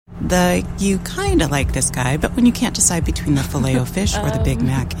The you kind of like this guy, but when you can't decide between the Filet-O-Fish or the Big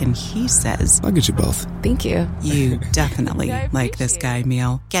Mac, and he says, I'll get you both. Thank you. You definitely like this guy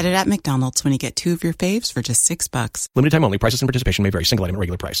meal. Get it at McDonald's when you get 2 of your faves for just $6. Limited time only. Prices and participation may vary. Single item at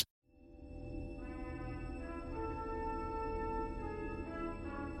regular price.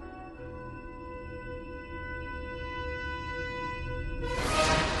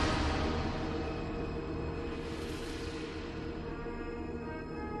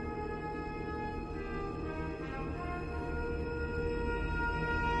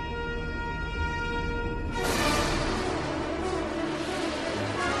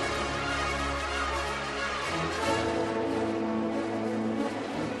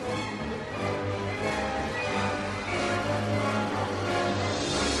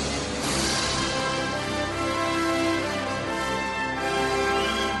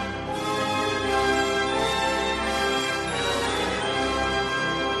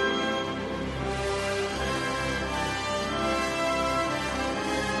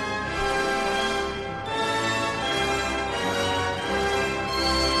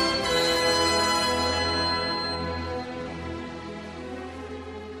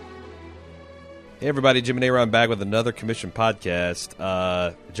 Hey everybody, Jim and Aaron back with another commission podcast.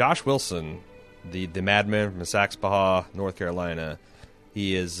 Josh Wilson, the madman from Saxbahaw, North Carolina,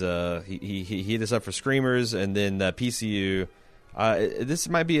 he is he hit us up for Screamers, and then PCU. This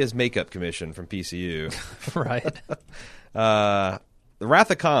might be his makeup commission from PCU, Right. The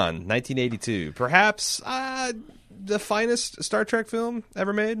Wrath of Khan, 1982, perhaps the finest Star Trek film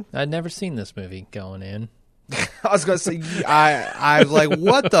ever made. I'd never seen this movie going in. I was going to say, I was like,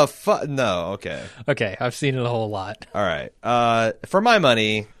 what the fuck? No, okay. Okay, I've seen it a whole lot. All right. For my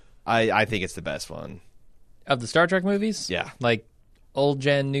money, I think it's the best one. Of the Star Trek movies? Yeah. Like old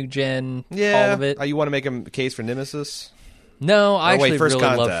gen, new gen, Yeah. all of it? You want to make a case for Nemesis? No, I actually First really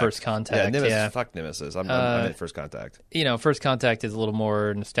Contact. love First Contact. Nemesis, Yeah. fuck Nemesis. I'm at First Contact. You know, First Contact is a little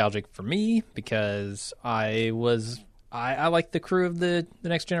more nostalgic for me because I like the crew of the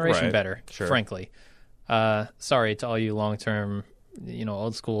Next Generation Right. better, Sure. frankly. Sorry to all you long-term,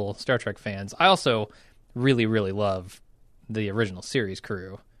 old school Star Trek fans. I also really, really love the original series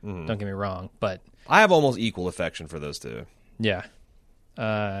crew. Mm-hmm. Don't get me wrong, but I have almost equal affection for those two. yeah.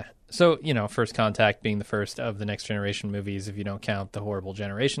 So, First Contact being the first of the Next Generation movies, if you don't count the horrible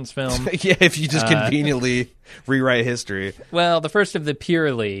Generations film. Yeah, if you just conveniently rewrite history. Well, the first of the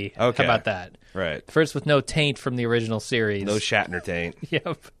purely. Okay. How about that? Right. First with no taint from the original series. No Shatner taint.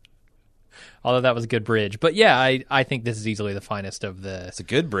 Yep. Although that was a good bridge. But yeah, I think this is easily the finest of the... It's a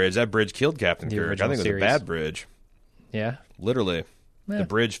good bridge. That bridge killed Captain The Kirk. I original think it was series. a bad bridge. Yeah. Literally. Yeah. The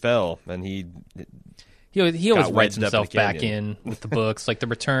bridge fell, and he... He always Got writes wedged up in himself the back canyon. in with the books, like The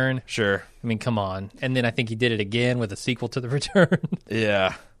Return. Sure. I mean, come on. And then I think he did it again with a sequel to The Return.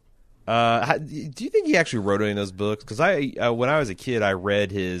 Yeah. Do you think he actually wrote any of those books? Because when I was a kid, I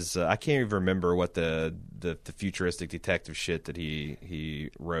read his. I can't even remember what the futuristic detective shit that he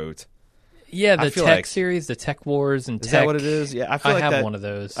wrote. Yeah, I the feel Tech like- series, the Tech Wars and Is Tech. that what it is? Yeah, I feel like have that, one of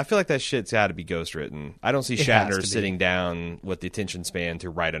those. I feel like that shit's got to be ghostwritten. I don't see It has to Shatner be. sitting down with the attention span to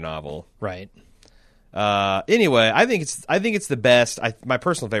write a novel. Right. Anyway, I think it's the best. My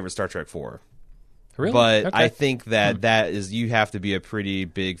personal favorite, Star Trek 4. Really? But Okay. I think that is, you have to be a pretty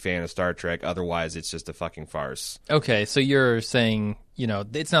big fan of Star Trek, otherwise it's just a fucking farce. Okay, so you're saying,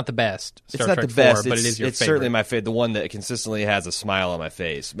 it's not the best Star It's not Trek the best, 4, but it is your it's favorite. certainly my favorite, the one that consistently has a smile on my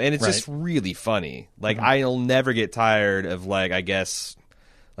face. And it's just Right. Mm-hmm. really funny. Like, I'll never get tired of, like, I guess,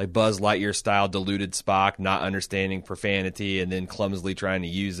 like Buzz Lightyear style deluded Spock not understanding profanity and then clumsily trying to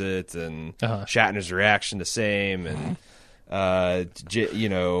use it, and Shatner's reaction the same, and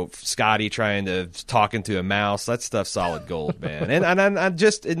Scotty trying to talk into a mouse. That stuff's solid gold, man. And I'm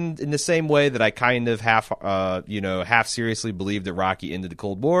just in the same way that I kind of half seriously believe that Rocky ended the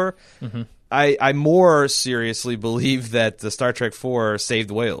Cold War. Mm-hmm. I more seriously believe that the Star Trek 4 saved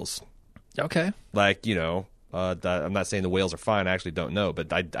the whales. Okay. Like, I'm not saying the whales are fine. I actually don't know,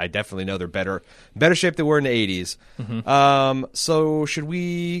 but I definitely know they're better shape than they were in the 80s. Mm-hmm. So should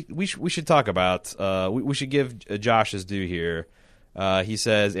we should talk about, we should give Josh his due here. He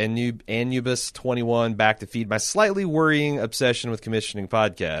says, Anubis 21 back to feed my slightly worrying obsession with commissioning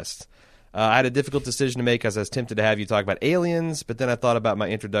podcasts. I had a difficult decision to make as I was tempted to have you talk about aliens, but then I thought about my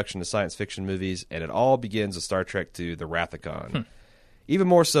introduction to science fiction movies, and it all begins with Star Trek II, The Wrath of Khan. Even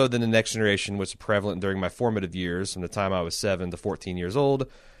more so than The Next Generation, which was prevalent during my formative years, from the time I was 7 to 14 years old.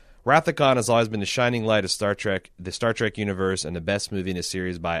 Wrath of Khan has always been the shining light of Star Trek, the Star Trek universe, and the best movie in the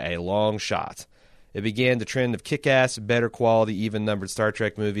series by a long shot. It began the trend of kick-ass, better quality, even-numbered Star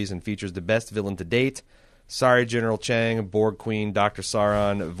Trek movies and features the best villain to date, Sorry, General Chang, Borg Queen, Dr.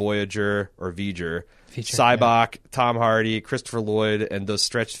 Sauron, Voyager, Feature, Cybok, Tom Hardy, Christopher Lloyd, and those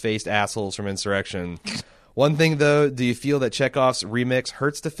stretched-faced assholes from Insurrection. One thing, though, do you feel that Chekhov's remix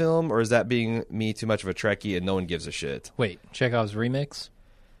hurts the film, or is that being me too much of a Trekkie and no one gives a shit? Wait, Chekhov's remix?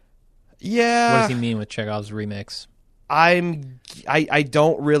 Yeah. What does he mean with Chekhov's remix? I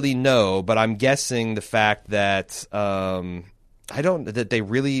don't really know, but I'm guessing the fact that that they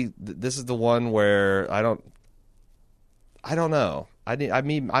really, this is the one where I don't know. I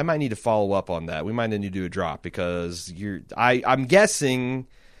might need to follow up on that. We might need to do a drop because I'm guessing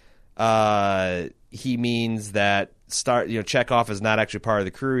he means that Chekhov is not actually part of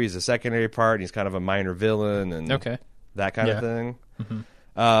the crew. He's a secondary part. And he's kind of a minor villain and that kind of thing.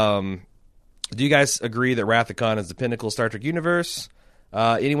 Mm-hmm. Do you guys agree that Wrath of Khan is the pinnacle of Star Trek universe?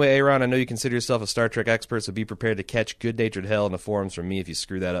 Anyway, Aaron, I know you consider yourself a Star Trek expert, so be prepared to catch good-natured hell in the forums from me if you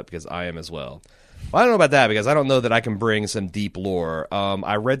screw that up, because I am as well. Well, I don't know about that, because I don't know that I can bring some deep lore.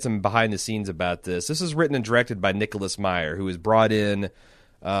 I read some behind-the-scenes about this. This is written and directed by Nicholas Meyer, who was brought in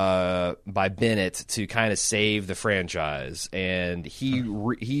by Bennett to kind of save the franchise. And he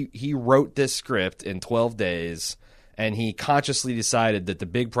wrote this script in 12 days, and he consciously decided that the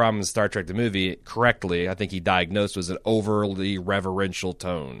big problem in Star Trek the movie, correctly, I think he diagnosed, was an overly reverential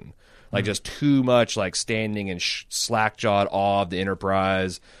tone. Like just too much like standing in slack-jawed awe of the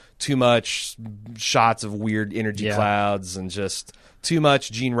Enterprise, too much shots of weird energy clouds, and just too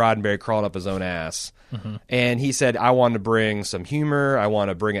much Gene Roddenberry crawling up his own ass. Mm-hmm. And he said, I want to bring some humor. I want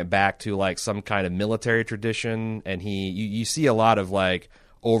to bring it back to like some kind of military tradition. And you see a lot of like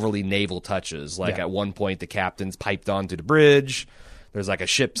overly naval touches. Like at one point, the captain's piped onto the bridge. There's like a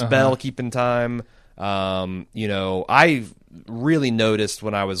ship's bell keeping time. I really noticed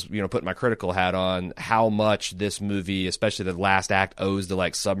when I was, putting my critical hat on how much this movie, especially the last act, owes to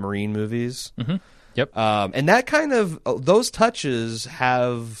like submarine movies. Mm-hmm. Yep. And that kind of, those touches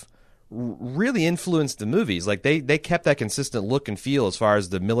have really influenced the movies. Like they kept that consistent look and feel as far as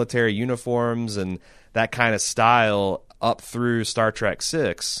the military uniforms and that kind of style up through Star Trek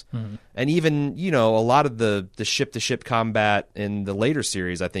 6. Mm-hmm. And even, a lot of the ship-to-ship combat in the later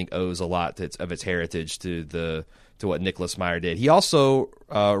series, I think, owes a lot of its heritage to what Nicholas Meyer did. He also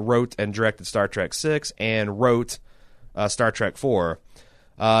wrote and directed Star Trek 6 and wrote Star Trek 4.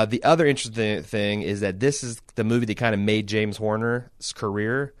 The other interesting thing is that this is the movie that kind of made James Horner's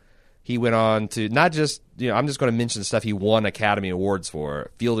career. He went on to not just, I'm just going to mention the stuff he won Academy Awards for.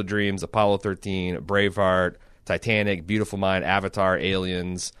 Field of Dreams, Apollo 13, Braveheart, Titanic, Beautiful Mind, Avatar,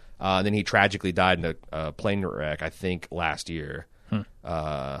 Aliens. And then he tragically died in a plane wreck, I think, last year.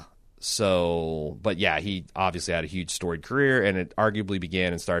 But yeah, he obviously had a huge storied career, and it arguably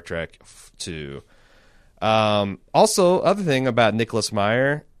began in Star Trek 2. Also, other thing about Nicholas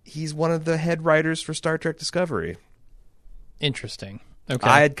Meyer, he's one of the head writers for Star Trek Discovery. Interesting. Okay.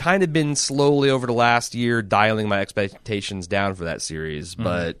 I had kind of been slowly over the last year dialing my expectations down for that series,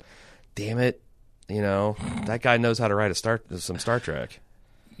 but damn it, that guy knows how to write some Star Trek.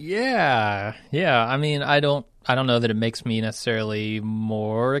 Yeah. I mean, I don't know that it makes me necessarily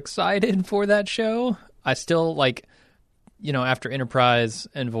more excited for that show. I still after Enterprise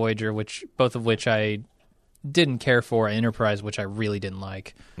and Voyager, both of which I didn't care for, Enterprise, which I really didn't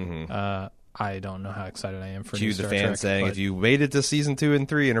like. Mm-hmm. I don't know how excited I am for Cue Star the fan Trek, saying, if you waited to season 2 and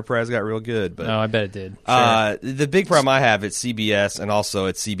 3, Enterprise got real good. But no, I bet it did. Sure. The big problem I have at CBS, and also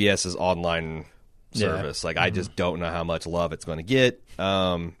at CBS's online service, I just don't know how much love it's going to get.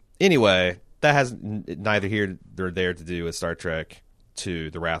 Anyway, that has neither here nor there to do with Star Trek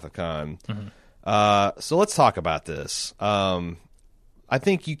 2, The Wrath of Khan. Mm-hmm. So let's talk about this. I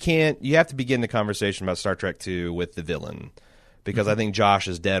think you have to begin the conversation about Star Trek 2 with the villain, because I think Josh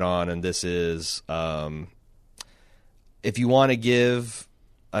is dead on, and this is, if you want to give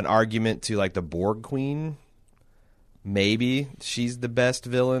an argument to like the Borg Queen, maybe she's the best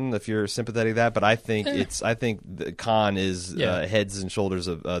villain if you're sympathetic to that. But I think the Khan is heads and shoulders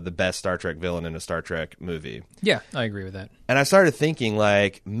of the best Star Trek villain in a Star Trek movie. Yeah, I agree with that. And I started thinking,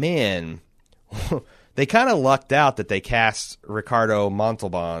 like, man, they kind of lucked out that they cast Ricardo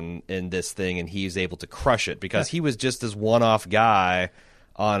Montalban in this thing, and he was able to crush it, because he was just this one-off guy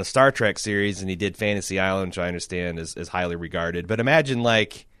on a Star Trek series, and he did Fantasy Island, which I understand is highly regarded. But imagine,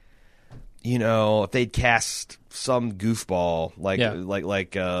 like, if they'd cast some goofball like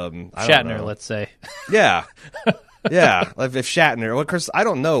Shatner, let's say. Yeah. Yeah, like if Shatner. Well, of course, I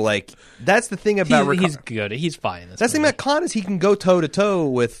don't know. Like, that's the thing about he's good. He's fine. That's the thing about Khan, is he can go toe to toe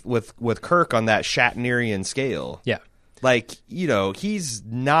with Kirk on that Shatnerian scale. Yeah, like he's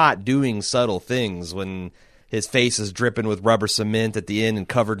not doing subtle things when his face is dripping with rubber cement at the end and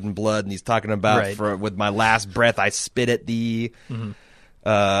covered in blood, and he's talking about with my last breath I spit at thee.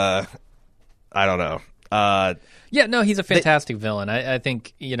 I don't know. Yeah, no, he's a fantastic villain. I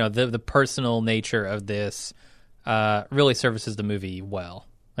think the personal nature of this really services the movie well,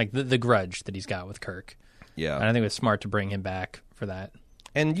 like the grudge that he's got with Kirk. Yeah, and I think it was smart to bring him back for that.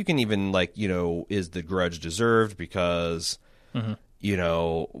 And you can even is the grudge deserved because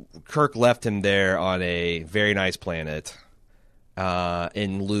Kirk left him there on a very nice planet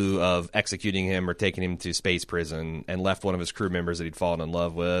in lieu of executing him or taking him to space prison, and left one of his crew members that he'd fallen in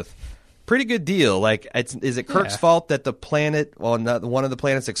love with. Pretty good deal. Like, is it Kirk's fault that the planet, one of the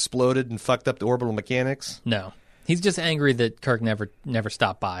planets exploded and fucked up the orbital mechanics? No. He's just angry that Kirk never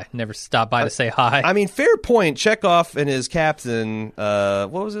stopped by. Never stopped by to say hi. I mean, fair point. Chekhov and his captain,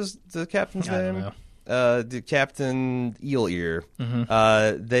 what was the captain's name? I don't know. The Captain Eel Ear.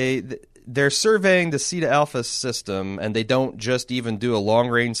 They're surveying the Zeta Alpha system, and they don't just even do a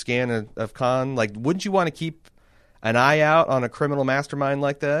long-range scan of Khan. Like, wouldn't you want to keep an eye out on a criminal mastermind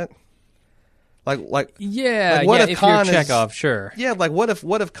like that? What if Khan you're Chekhov, sure. Yeah, what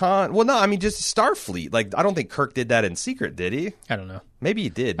if Khan? Well, no, I mean just Starfleet. Like, I don't think Kirk did that in secret, did he? I don't know. Maybe he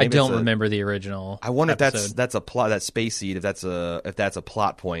did. Maybe I don't remember the original. I wonder episode. if that's a plot, that space seed. If that's a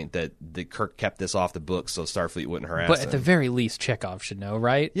plot point that Kirk kept this off the books so Starfleet wouldn't harass him. But at the very least, Chekhov should know,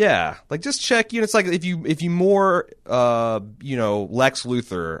 right? Yeah, like just check. It's like if you moor Lex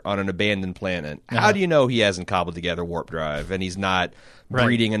Luthor on an abandoned planet, how do you know he hasn't cobbled together warp drive and he's not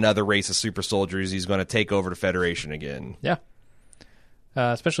breeding another race of super soldiers he's going to take over the Federation again? Yeah.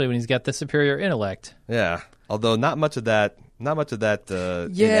 Especially when he's got the superior intellect. Yeah. Although not much of that in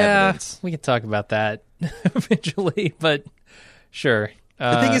evidence. We can talk about that eventually, but sure.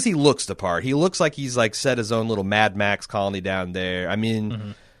 The thing is, he looks the part. He looks like he's set his own little Mad Max colony down there. I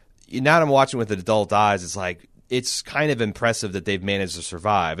mean, now that I'm watching with adult eyes, it's kind of impressive that they've managed to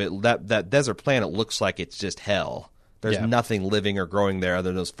survive. That desert planet looks like it's just hell. There's nothing living or growing there other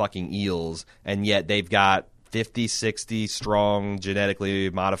than those fucking eels, and yet they've got 50, 60 strong,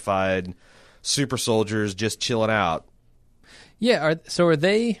 genetically modified super soldiers just chilling out. Yeah, are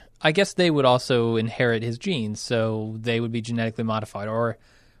they... I guess they would also inherit his genes, so they would be genetically modified, or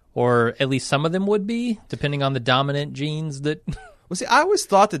at least some of them would be, depending on the dominant genes that... Well, see, I always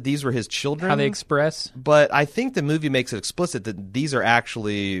thought that these were his children. How they express. But I think the movie makes it explicit that these are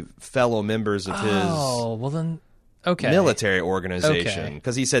actually fellow members of his... Oh, well then... Okay. Military organization,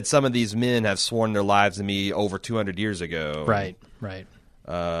 because he said some of these men have sworn their lives to me over 200 years ago. Right.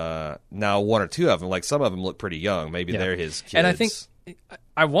 Now, one or two of them, some of them look pretty young. Maybe they're his kids. And I think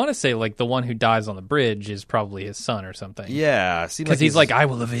I want to say the one who dies on the bridge is probably his son or something. Yeah, because he's like, I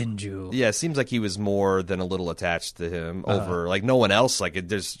will avenge you. Yeah, it seems like he was more than a little attached to him over no one else.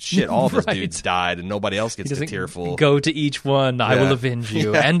 There's shit. All of his dudes died, and nobody else gets to tearful. Go to each one. I will avenge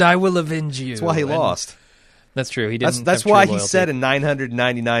you, and I will avenge you. That's why he lost. That's true. He didn't. That's why he set a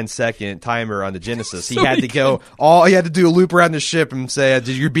 999-second timer on the Genesis. He had to go. He had to do a loop around the ship and say,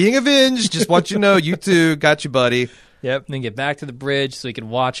 "You're being avenged. Just want you to know, you too, got you, buddy." Yep. And then get back to the bridge so he can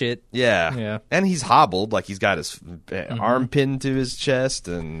watch it. Yeah. And he's hobbled, he's got his arm pinned to his chest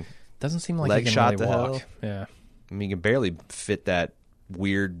and doesn't seem like leg he can shot really to walk. hell. Yeah. I mean, he can barely fit that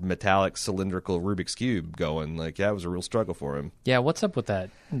weird metallic cylindrical Rubik's cube going. That was a real struggle for him. Yeah. What's up with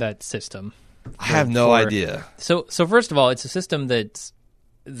that system? I have no idea. So first of all, it's a system that's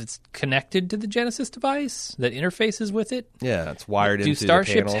connected to the Genesis device that interfaces with it. Yeah, it's wired into the panel. Do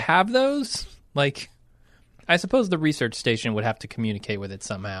starships panel. have those? I suppose the research station would have to communicate with it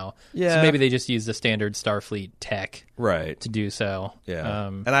somehow. Yeah. So maybe they just use the standard Starfleet tech right to do so. Yeah.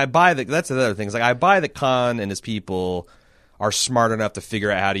 And I buy that's another thing. I buy that Khan and his people are smart enough to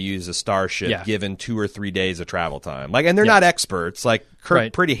figure out how to use a starship given 2 or 3 days of travel time. And they're not experts.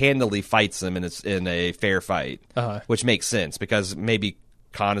 Kirk pretty handily fights them in a fair fight, which makes sense because maybe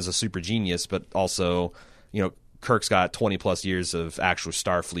Khan is a super genius, but also, Kirk's got 20 plus years of actual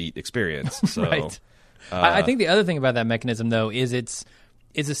Starfleet experience. So, right. I think the other thing about that mechanism, though, is it's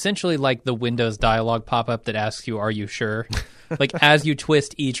essentially like the Windows dialog pop-up that asks you, "Are you sure?" As you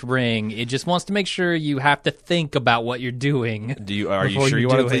twist each ring, it just wants to make sure you have to think about what you're doing. Are you sure you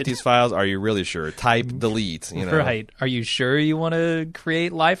want to delete these files? Are you really sure? Type delete. Right. Are you sure you want to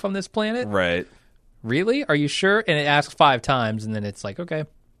create life on this planet? Right. Really? Are you sure? And it asks 5 times, and then it's like, okay.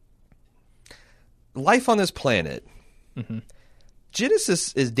 Life on this planet. Mm-hmm.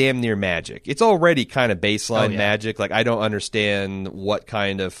 Genesis is damn near magic. It's already kind of baseline magic. I don't understand what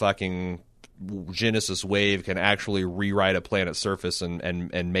kind of fucking Genesis wave can actually rewrite a planet's surface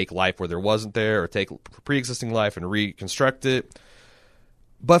and make life where there wasn't there, or take pre-existing life and reconstruct it.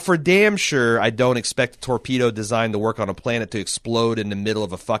 But for damn sure, I don't expect a torpedo designed to work on a planet to explode in the middle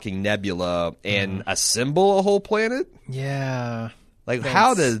of a fucking nebula and assemble a whole planet. Yeah. Like,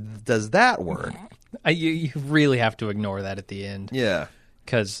 how does that work? You really have to ignore that at the end. Yeah.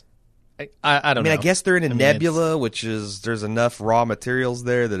 Because I don't know. I guess they're in a nebula, which is there's enough raw materials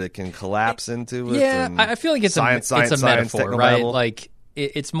there that it can collapse into it. Yeah, and I feel like it's a metaphor, right? Like,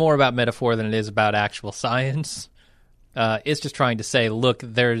 it's more about metaphor than it is about actual science. It's just trying to say, look,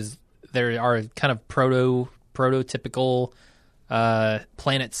 there are kind of prototypical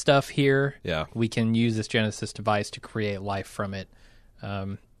planet stuff here. Yeah. We can use this Genesis device to create life from it.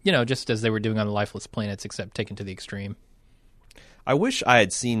 Just as they were doing on the lifeless planets, except taken to the extreme. I wish I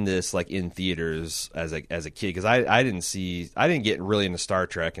had seen this like in theaters as a kid, because I didn't get really into Star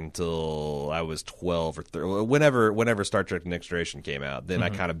Trek until I was 12 or 13, whenever Star Trek: The Next Generation came out. Then I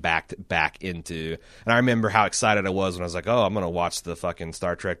kind of backed back into, and I remember how excited I was when I was like, oh, I'm gonna watch the fucking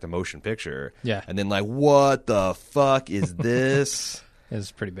Star Trek the motion picture. Yeah. And then like, what the fuck is this? It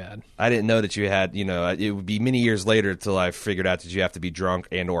was pretty bad. I didn't know that you had, it would be many years later till I figured out that you have to be drunk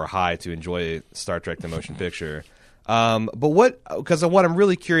and or high to enjoy Star Trek the motion picture. Because what I'm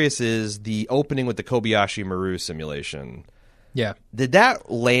really curious is the opening with the Kobayashi Maru simulation. Yeah. Did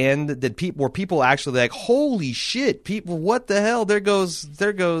that land? Were people actually like, holy shit, people, what the hell? There goes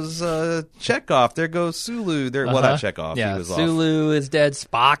Chekhov. There goes Sulu. Well, not Chekhov. Yeah, he was Sulu is dead.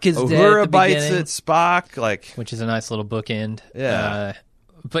 Spock is dead. Uhura at the bites beginning, it. Spock, which is a nice little bookend. Yeah.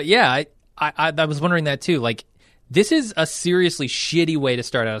 But yeah, I was wondering that too. Like, this is a seriously shitty way to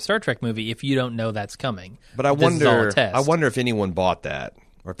start out a Star Trek movie if you don't know that's coming. But I wonder if anyone bought that,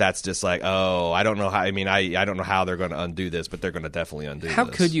 or if that's just like, oh, I don't know how. I mean, I don't know how they're going to undo this, but they're going to definitely undo this. How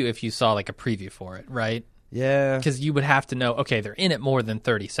could you if you saw like a preview for it, right? Yeah, because you would have to know. Okay, they're in it more than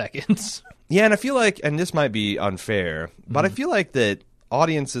 30 seconds. Yeah, and I feel like, and this might be unfair, but I feel like that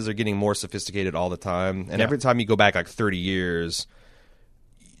audiences are getting more sophisticated all the time, and every time you go back like 30 years.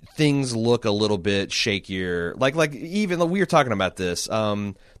 Things look a little bit shakier. Like even we were talking about this.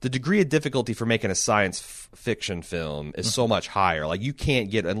 The degree of difficulty for making a science fiction film is so much higher. Like, you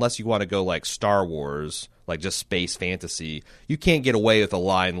can't get, unless you want to go like Star Wars, like just space fantasy, you can't get away with a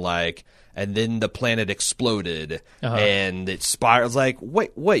line like, and then the planet exploded and it spirals. Like,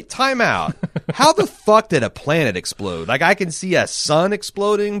 wait, time out. How the fuck did a planet explode? Like, I can see a sun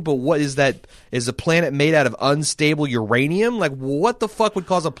exploding, but what is that? Is a planet made out of unstable uranium? Like, what the fuck would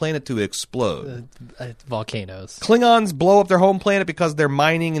cause a planet to explode? Volcanoes. Klingons blow up their home planet because they're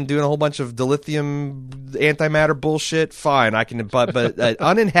mining and doing a whole bunch of dilithium antimatter bullshit. Fine, I can, but an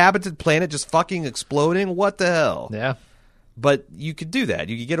uninhabited planet just fucking exploding? What the hell? Yeah. But you could do that.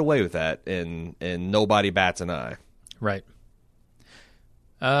 You could get away with that, and nobody bats an eye. Right.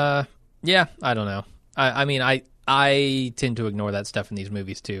 Yeah, I don't know. I mean, I tend to ignore that stuff in these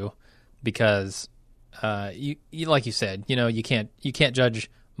movies too, because you like you said, you can't judge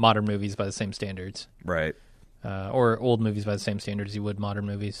modern movies by the same standards, right? Or old movies by the same standards you would modern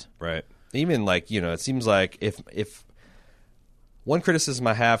movies, right? Even like it seems like if one criticism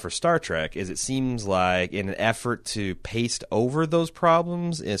I have for Star Trek is it seems like in an effort to paste over those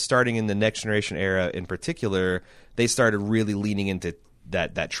problems, starting in the Next Generation era in particular, they started really leaning into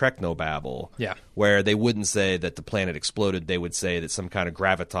that Treknobabble, where they wouldn't say that the planet exploded. They would say that some kind of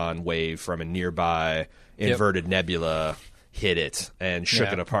graviton wave from a nearby inverted nebula hit it and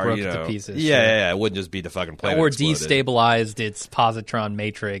shook it apart. Broke it to pieces. Yeah. It wouldn't just be the fucking planet or exploded. Destabilized its positron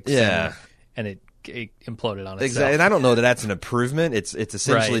matrix. And it imploded on itself. Exactly, and I don't know that that's an improvement. It's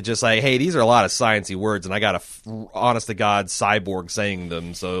essentially just like, hey, these are a lot of sciencey words, and I got a honest to God cyborg saying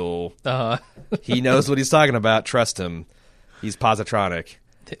them, so he knows what he's talking about. Trust him. He's positronic.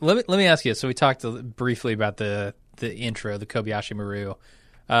 Let me ask you. So we talked briefly about the intro, the Kobayashi Maru.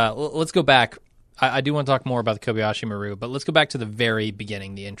 Let's go back. I do want to talk more about the Kobayashi Maru, but let's go back to the very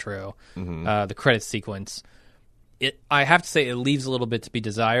beginning, the intro, the credits sequence. I have to say it leaves a little bit to be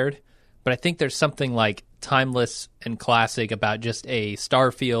desired. But I think there's something like timeless and classic about just a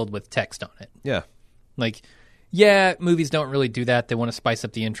star field with text on it. Yeah. Like, movies don't really do that. They want to spice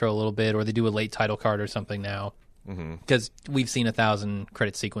up the intro a little bit, or they do a late title card or something now. Because we've seen 1,000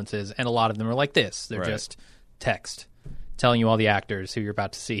 credit sequences, and a lot of them are like this. They're just text telling you all the actors who you're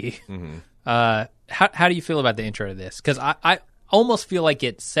about to see. How do you feel about the intro to this? Because I almost feel like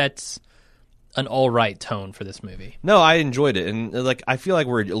it sets an all right tone for this movie. No, I enjoyed it, and like I feel like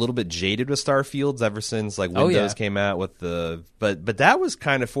we're a little bit jaded with Starfields ever since like Windows came out with the. But that was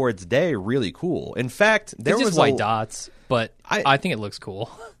kind of for its day really cool. In fact, there was just white dots, but I think it looks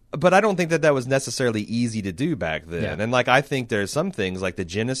cool. But I don't think that was necessarily easy to do back then. Yeah. And like I think there's some things like the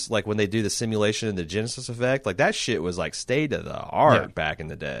Genesis, like when they do the simulation and the Genesis effect, like that shit was like state of the art back in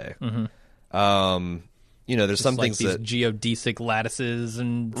the day. Mm-hmm. You know, there's Just some like things these that geodesic lattices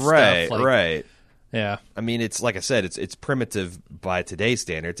and right, stuff. Like, right. Yeah. I mean, it's like I said, it's primitive by today's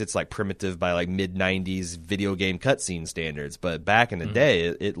standards. It's like primitive by like mid '90s video game cutscene standards. But back in the day,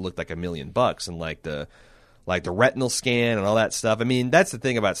 it looked like $1 million, and like the retinal scan and all that stuff. I mean, that's the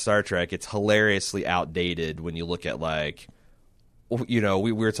thing about Star Trek. It's hilariously outdated when you look at like, you know,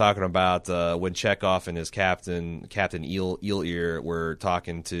 we were talking about when Chekhov and his Captain Eel Ear were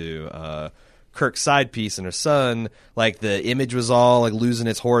talking to Kirk's side piece and her son. Like the image was all like losing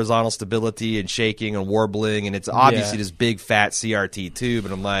its horizontal stability and shaking and warbling, and it's obviously this big fat CRT tube.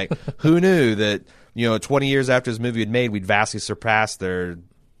 And I'm like, who knew that, you know, 20 years after this movie had made, we'd vastly surpass their,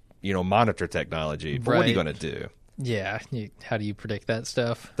 you know, monitor technology. But what are you going to do? Yeah. How do you predict that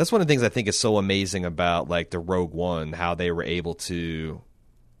stuff? That's one of the things I think is so amazing about like the Rogue One, how they were able to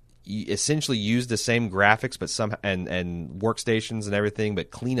essentially use the same graphics, but and workstations and everything, but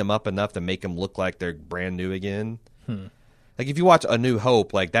clean them up enough to make them look like they're brand new again. Like if you watch A New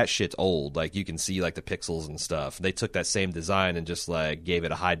Hope, like that shit's old. Like you can see like the pixels and stuff. They took that same design and just like gave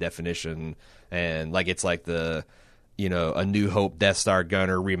it a high definition, and like it's like the, you know, A New Hope Death Star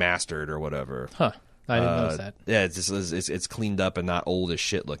gunner remastered or whatever. Huh. I didn't notice that. Yeah, it's just it's cleaned up and not old as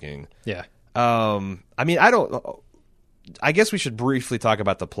shit looking. Yeah. I mean, I guess we should briefly talk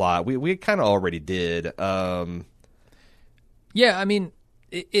about the plot. We kind of already did. Yeah, I mean,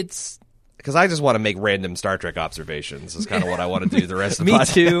 it's because I just want to make random Star Trek observations. Is kind of what I want to do the rest of the me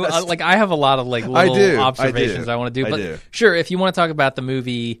podcast. too. Like I have a lot of like little observations I want to do. But sure, if you want to talk about the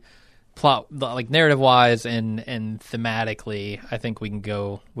movie plot, like narrative wise and thematically, I think we can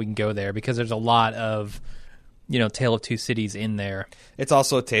go there because there's a lot of, you know, Tale of Two Cities in there. It's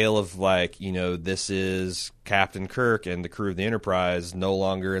also a tale of like, you know, this is Captain Kirk and the crew of the Enterprise no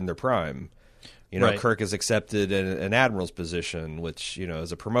longer in their prime. You know, Kirk is accepted in an admiral's position, which, you know,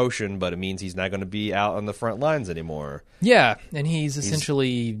 is a promotion, but it means he's not going to be out on the front lines anymore. Yeah, and he's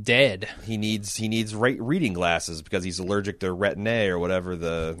essentially dead. He needs reading glasses because he's allergic to retin A or whatever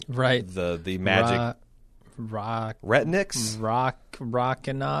the magic Retinics?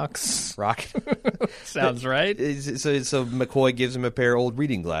 Rockinox. Rock. Sounds right. So McCoy gives him a pair of old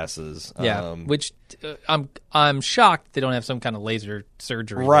reading glasses. Yeah, which I'm shocked they don't have some kind of laser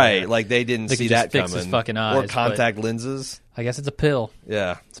surgery. Right, there. like they didn't They see could just that fix coming. his fucking eyes, or contact lenses. I guess it's a pill.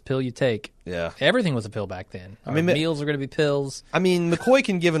 Yeah. It's a pill you take. Yeah. Everything was a pill back then. I mean, meals are going to be pills. I mean, McCoy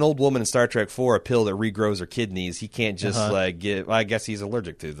can give an old woman in Star Trek 4 a pill that regrows her kidneys. He can't just like give. I guess he's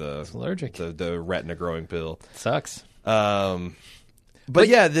allergic to the retina growing pill. Sucks. But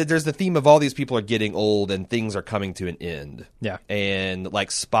yeah, there's the theme of all these people are getting old and things are coming to an end. Yeah. And like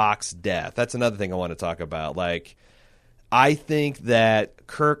Spock's death. That's another thing I want to talk about. Like, I think that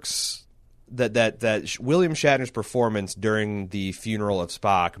Kirk's that William Shatner's performance during the funeral of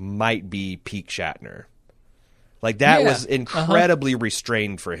Spock might be peak Shatner. Like that was incredibly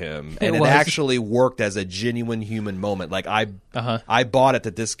restrained for him, and it actually worked as a genuine human moment. Like I bought it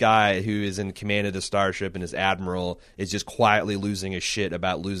that this guy who is in command of the starship and his admiral is just quietly losing his shit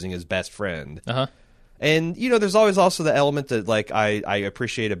about losing his best friend. And you know, there's always also the element that like I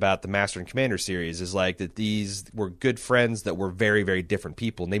appreciate about the Master and Commander series is like that these were good friends that were very, very different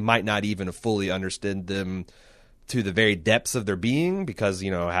people, and they might not even have fully understood them to the very depths of their being, because,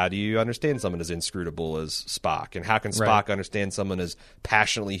 you know, how do you understand someone as inscrutable as Spock, and how can Spock understand someone as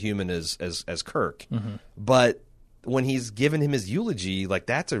passionately human as Kirk? But when he's given him his eulogy, like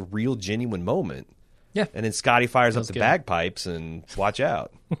that's a real genuine moment. Yeah. And then Scotty fires up the bagpipes and watch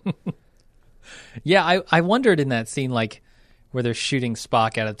out. Yeah, I wondered in that scene, like where they're shooting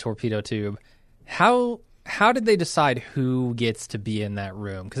Spock out of the torpedo tube, how did they decide who gets to be in that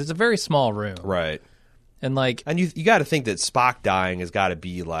room? Because it's a very small room, Right. And like, and you got to think that Spock dying has got to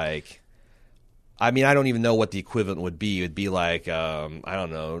be like, I mean, I don't even know what the equivalent would be. It would be like, I don't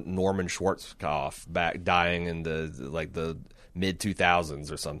know, Norman Schwarzkopf back dying in the mid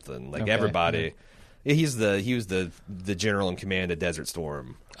 2000s or something. Like everybody, he was the general in command of Desert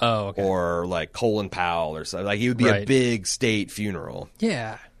Storm. Oh, okay. Or like Colin Powell or something. Like he would be a big state funeral.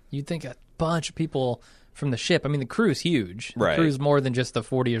 Yeah, you'd think a bunch of people from the ship. I mean, the crew's huge. Right. The crew's more than just the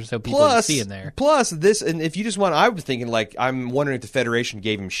 40 or so people you see in there. Plus this, and if you just want, I was thinking like, I'm wondering if the Federation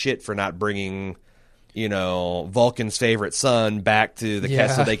gave him shit for not bringing, you know, Vulcan's favorite son back to the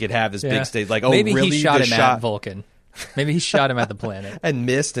cast so they could have this big stage. Like, maybe really? He shot him at Vulcan. Maybe he shot him at the planet. And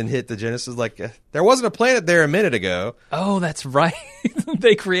missed and hit the Genesis. Like, there wasn't a planet there a minute ago. Oh, that's right.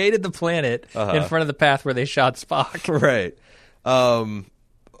 They created the planet in front of the path where they shot Spock. Right.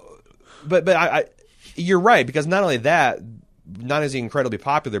 but you're right, because not only that, not only is he incredibly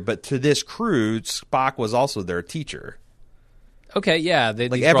popular, but to this crew, Spock was also their teacher. Okay, yeah.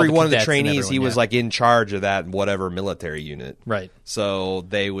 Like every one of the trainees, he was yeah. like in charge of that whatever military unit. Right. So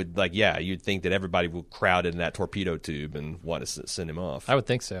they would you'd think that everybody would crowd in that torpedo tube and want to send him off. I would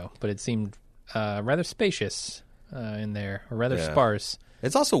think so, but it seemed rather spacious in there, or rather sparse.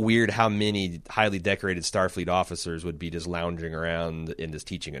 It's also weird how many highly decorated Starfleet officers would be just lounging around in this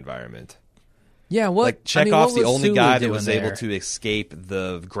teaching environment. Yeah, what? Like Chekhov's the only Sulu guy that doing was there? able to escape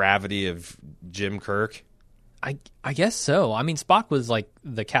the gravity of Jim Kirk. I guess so. I mean, Spock was like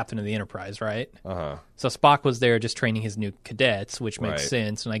the captain of the Enterprise, right? Uh-huh. So Spock was there just training his new cadets, which makes Right.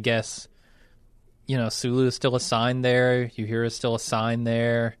 sense. And I guess, Sulu is still assigned there. Uhura is still assigned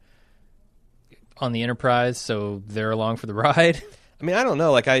there on the Enterprise, so they're along for the ride. I mean, I don't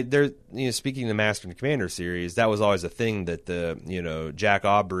know. Like, speaking of the Master and Commander series, that was always a thing that Jack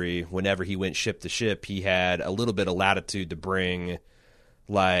Aubrey, whenever he went ship to ship, he had a little bit of latitude to bring,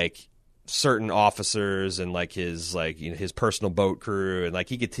 like, certain officers and like his personal boat crew, and like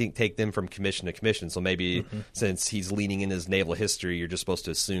he could take them from commission to commission. So maybe since he's leaning in his naval history, you're just supposed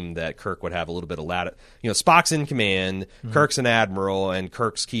to assume that Kirk would have a little bit of latitude. Spock's in command, Kirk's an admiral, and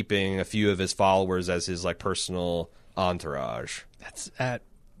Kirk's keeping a few of his followers as his like personal entourage. That's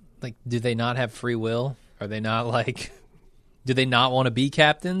do they not have free will? Are they not like... Do they not want to be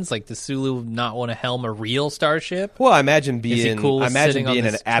captains? Like, does Sulu not want to helm a real starship? Well, I imagine being cool an sitting on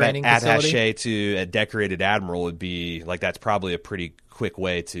this training attaché to a decorated admiral would be like, that's probably a pretty quick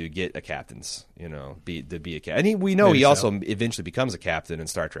way to get a captain's, be a captain. And we know Maybe he so. also eventually becomes a captain in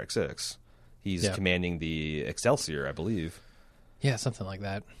Star Trek VI. He's Yeah. commanding the Excelsior, I believe. Yeah, something like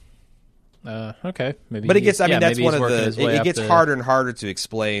that. Okay, maybe. But it gets. That's maybe one he's of working the. his way It up gets the- harder and harder to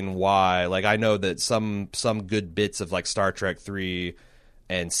explain why. Like, I know that some good bits of like Star Trek 3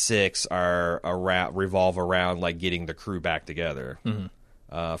 and 6 revolve around like getting the crew back together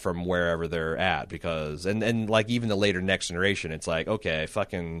from wherever they're at, because and like even the later Next Generation, it's like, okay,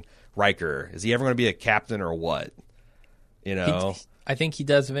 fucking Riker, is he ever going to be a captain or what? I think he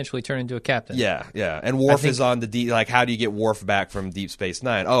does eventually turn into a captain. Yeah. And Worf is on the like, how do you get Worf back from Deep Space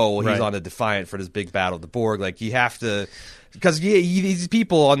Nine? Oh, well, he's Right. on the Defiant for this big battle of the Borg. Like, you have to, because these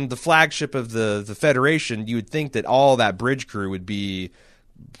people on the flagship of the Federation, you would think that all that bridge crew would be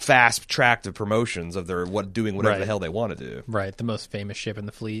fast tracked to promotions of their doing whatever Right. the hell they want to do. Right, the most famous ship in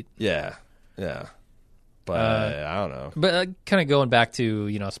the fleet. Yeah. But I don't know. But kind of going back to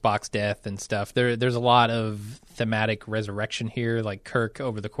Spock's death and stuff, there's a lot of thematic resurrection here. Like, Kirk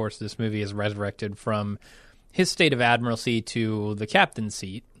over the course of this movie is resurrected from his state of admiralty to the captain's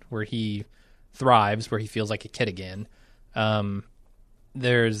seat, where he thrives, where he feels like a kid again.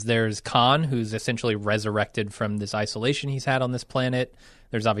 There's Khan, who's essentially resurrected from this isolation he's had on this planet.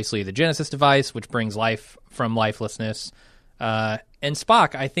 There's obviously the Genesis device, which brings life from lifelessness. And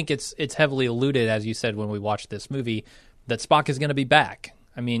Spock, I think it's heavily alluded, as you said when we watched this movie, that Spock is going to be back.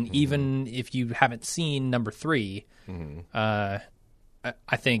 I mean, even if you haven't seen number 3, I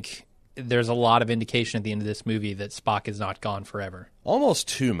think there's a lot of indication at the end of this movie that Spock is not gone forever. Almost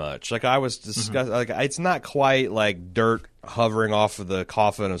too much. Like, I was discussing, like, it's not quite like dirt hovering off of the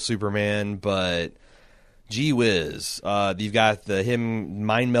coffin of Superman, but gee whiz. You've got him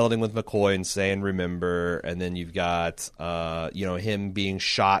mind melding with McCoy and saying remember, and then you've got him being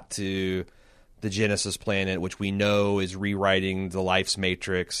shot to the Genesis planet, which we know is rewriting the life's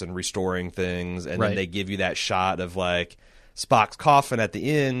matrix and restoring things, and Right. then they give you that shot of like Spock's coffin at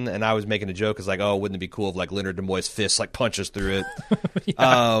the end, and I was making a joke, it's like, oh, wouldn't it be cool if like Leonard Nimoy's fist like punches through it?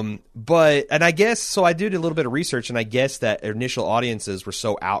 And I guess so. I did a little bit of research, and I guess that initial audiences were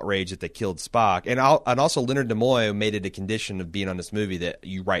so outraged that they killed Spock, and also Leonard Nimoy made it a condition of being on this movie that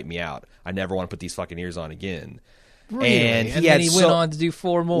you write me out. I never want to put these fucking ears on again. Really? And then he went on to do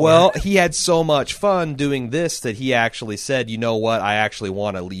 4 more. Well, he had so much fun doing this that he actually said, you know what, I actually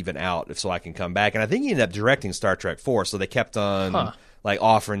want to leave it out so I can come back. And I think he ended up directing Star Trek 4, so they kept on like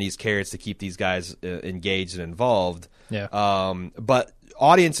offering these carrots to keep these guys engaged and involved. Yeah. But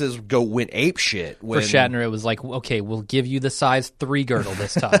audiences went ape shit when For Shatner, it was like, okay, we'll give you the size 3 girdle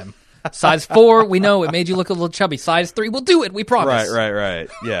this time. Size 4, we know it made you look a little chubby. Size 3, we'll do it. We promise. Right.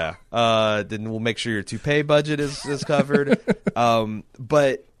 Yeah. Then we'll make sure your toupee budget is covered.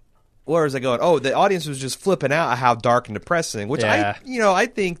 But where was I going? Oh, the audience was just flipping out at how dark and depressing. Which Yeah. I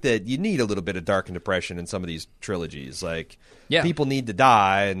think that you need a little bit of dark and depression in some of these trilogies. Like, Yeah. people need to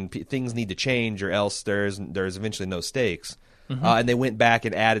die and things need to change, or else there's eventually no stakes. And they went back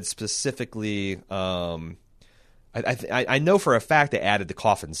and added specifically. I know for a fact they added the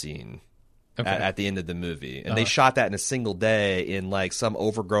coffin scene at the end of the movie, and they shot that in a single day in like some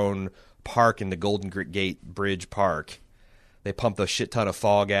overgrown park in the Golden Gate Bridge Park. They pumped a shit ton of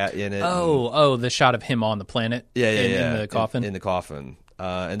fog in it. Oh, the shot of him on the planet. In the coffin. In the coffin.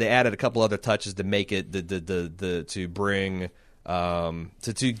 And they added a couple other touches to make it to bring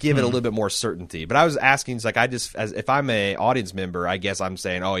to give it a little bit more certainty. But I was asking, it's like if I'm a audience member, I guess I'm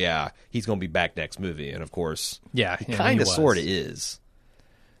saying, oh yeah, he's going to be back next movie, and of course, he kind of sort of is.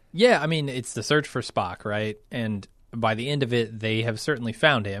 Yeah, I mean, it's the search for Spock, right? And by the end of it, they have certainly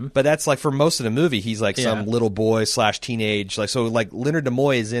found him. But that's like for most of the movie, he's like some little boy / teenage. Like so, like Leonard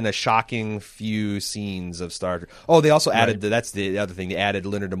Nimoy is in a shocking few scenes of Star Trek. Oh, they also added that's the other thing. They added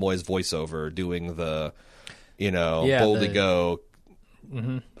Leonard Nimoy's voiceover doing the, boldly go.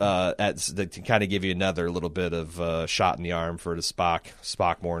 Mm-hmm. To kind of give you another little bit of shot in the arm for the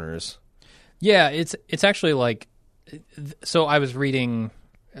Spock mourners. Yeah, it's actually like. So I was reading.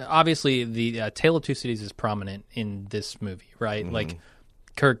 Obviously, the Tale of Two Cities is prominent in this movie, right? Mm-hmm. Like,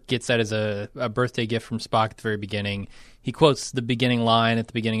 Kirk gets that as a birthday gift from Spock at the very beginning. He quotes the beginning line at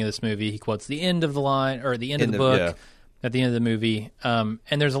the beginning of this movie. He quotes the end of the line, or the end of the book at the end of the movie. And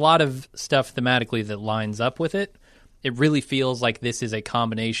there's a lot of stuff thematically that lines up with it. It really feels like this is a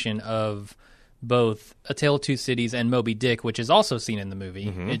combination of both A Tale of Two Cities and Moby Dick, which is also seen in the movie.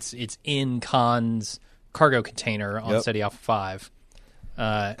 Mm-hmm. It's in Khan's cargo container on Ceti Alpha 5.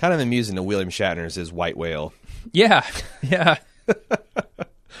 Kind of amusing that William Shatner is his white whale. Yeah.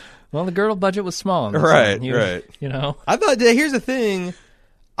 Well, the girdle budget was small on this right. I thought, here's the thing.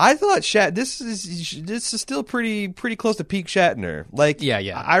 I thought this is still pretty close to peak Shatner. Like,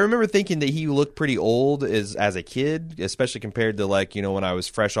 yeah. I remember thinking that he looked pretty old as a kid, especially compared to when I was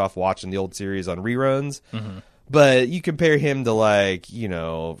fresh off watching the old series on reruns. Mm-hmm. But you compare him to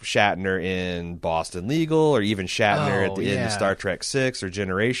Shatner in Boston Legal, or even Shatner at the end of Star Trek VI or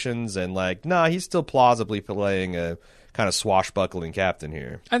Generations, and he's still plausibly playing a kind of swashbuckling captain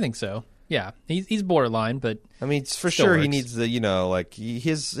here. I think so. Yeah, he's borderline, but I mean, for sure works. He needs the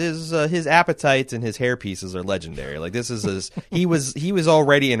his appetites and his hairpieces are legendary. Like this is he was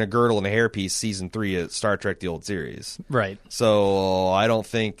already in a girdle and a hairpiece season 3 of Star Trek the old series, right? So I don't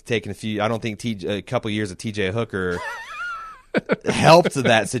think a couple years of T.J. Hooker helped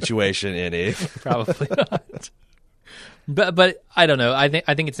that situation any. Probably not. But I don't know. I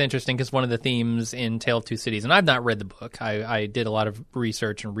think it's interesting because one of the themes in Tale of Two Cities, and I've not read the book. I did a lot of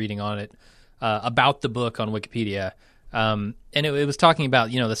research and reading on it about the book on Wikipedia, and it was talking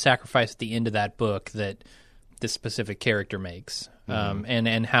about the sacrifice at the end of that book that this specific character makes,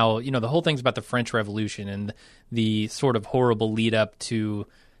 and how the whole thing's about the French Revolution and the sort of horrible lead up to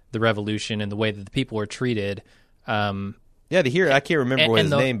the revolution and the way that the people were treated. I can't remember his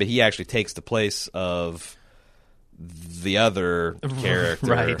name, but he actually takes the place of the other character,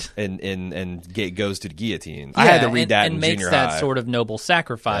 right? and goes to the guillotine. Yeah, I had to read that in makes junior that high. Sort of noble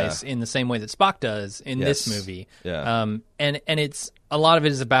sacrifice in the same way that Spock does in this movie. Yeah. And it's a lot of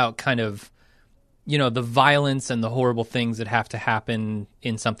it is about kind of the violence and the horrible things that have to happen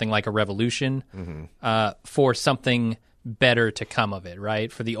in something like a revolution for something better to come of it,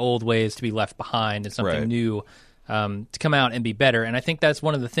 right? For the old ways to be left behind and something new to come out and be better. And I think that's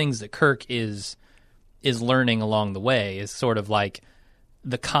one of the things that Kirk is learning along the way, is sort of like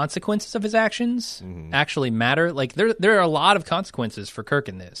the consequences of his actions actually matter. Like there are a lot of consequences for Kirk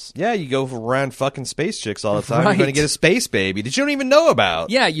in this. Yeah, you go around fucking space chicks all the time. Right. You're going to get a space baby that you don't even know about.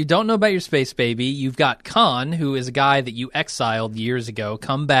 Yeah, you don't know about your space baby. You've got Khan, who is a guy that you exiled years ago,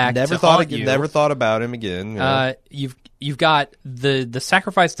 come back never thought about him again. Yeah. You've got the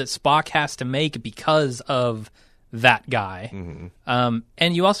sacrifice that Spock has to make because of that guy.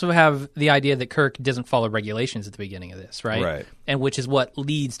 And you also have the idea that Kirk doesn't follow regulations at the beginning of this, right? Right. And which is what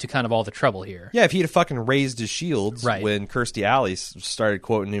leads to kind of all the trouble here. Yeah, if he'd have fucking raised his shields when Kirstie Alley started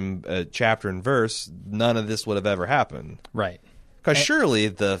quoting him chapter and verse, none of this would have ever happened. Right. Because surely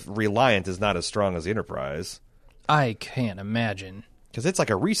the Reliant is not as strong as the Enterprise. I can't imagine. Because it's like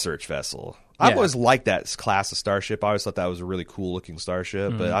a research vessel. I've always liked that class of starship. I always thought that was a really cool looking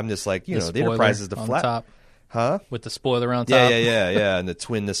starship. But I'm just like, the Enterprise is the flat. Top. Huh? With the spoiler on top. Yeah. And the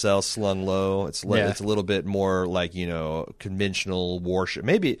twin nacelle slung low. It's a little bit more like, conventional warship.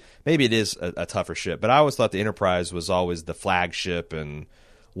 Maybe it is a tougher ship, but I always thought the Enterprise was always the flagship and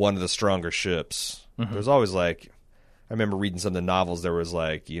one of the stronger ships. There's always I remember reading some of the novels, there was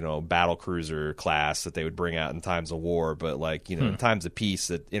battle cruiser class that they would bring out in times of war, but in times of peace,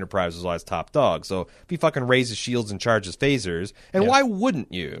 that Enterprise was always top dog. So if he fucking raises shields and charges phasers, and why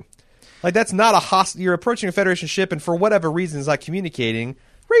wouldn't you? That's not a hostile. You're approaching a Federation ship, and for whatever reason, it's not communicating.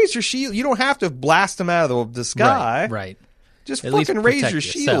 Raise your shield. You don't have to blast them out of the sky. Right. Just At fucking raise your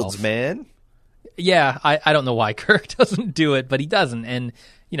yourself. shields, man. Yeah, I don't know why Kirk doesn't do it, but he doesn't. And,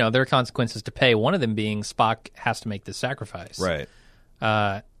 there are consequences to pay. One of them being Spock has to make this sacrifice. Right.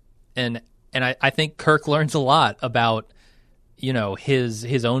 And I think Kirk learns a lot about,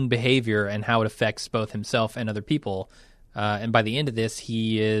 his own behavior and how it affects both himself and other people. And by the end of this,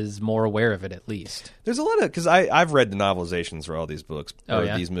 he is more aware of it, at least. There's a lot of, because I've read the novelizations for all these books,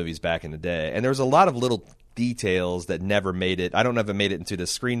 these movies back in the day, and there was a lot of little details that never made it. I don't know if it made it into the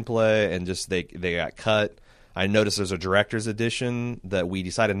screenplay, and just they got cut. I noticed there's a director's edition that we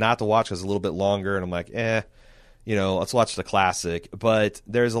decided not to watch because it's a little bit longer, and I'm like, let's watch the classic. But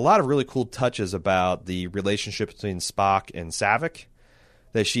there's a lot of really cool touches about the relationship between Spock and Saavik,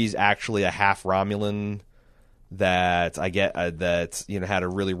 that she's actually a half Romulan that had a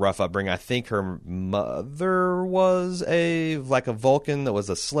really rough upbringing. I think her mother was a Vulcan that was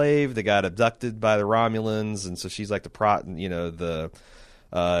a slave that got abducted by the Romulans, and so she's like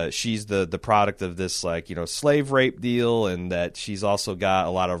she's the product of this slave rape deal, and that she's also got a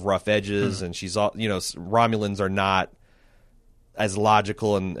lot of rough edges, and she's Romulans are not as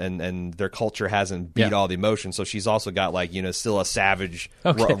logical, and their culture hasn't beat all the emotions, so she's also got still a savage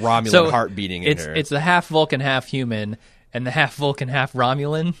Romulan heart beating in her. It's the half Vulcan, half human, and the half Vulcan, half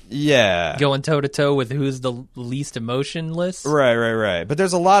Romulan. Yeah, going toe to toe with who's the least emotionless. Right. But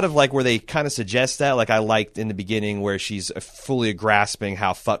there's a lot of where they kind of suggest that. I liked in the beginning where she's fully grasping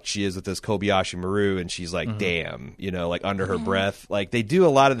how fucked she is with this Kobayashi Maru, and she's like, "Damn," under her breath. They do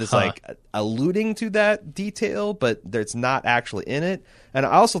a lot of this alluding to that detail, but it's not actually in it. And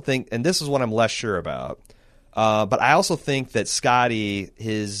I also think, and this is what I'm less sure about, but I also think that Scotty,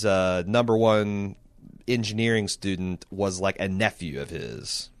 his number one engineering student, was a nephew of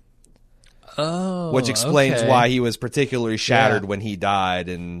his. Which explains why he was particularly shattered when he died,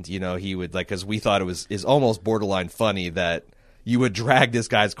 and he would because we thought it is almost borderline funny that you would drag this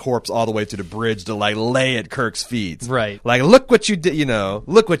guy's corpse all the way to the bridge to lay at Kirk's feet. Right. Look what you did,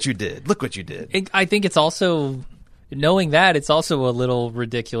 look what you did. I think it's also, knowing that, it's also a little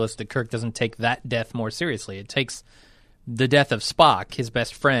ridiculous that Kirk doesn't take that death more seriously. It takes the death of Spock, his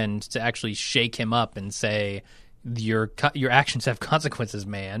best friend, to actually shake him up and say, your actions have consequences,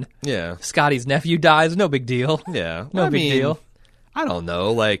 man. Yeah. Scotty's nephew dies, no big deal. Yeah. No big deal. I don't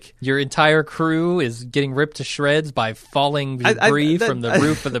know, your entire crew is getting ripped to shreds by falling debris from the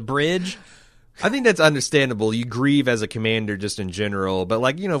roof of the bridge. I think that's understandable. You grieve as a commander just in general, but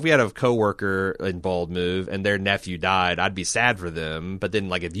if we had a coworker in Bald Move and their nephew died, I'd be sad for them. But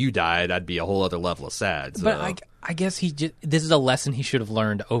then if you died, I'd be a whole other level of sad. So. But I guess this is a lesson he should have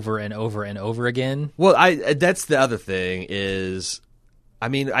learned over and over and over again. Well, that's the other thing is,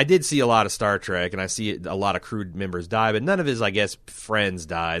 I did see a lot of Star Trek, and I see a lot of crew members die, but none of his, friends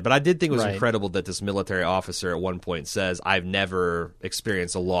died. But I did think it was incredible that this military officer at one point says, "I've never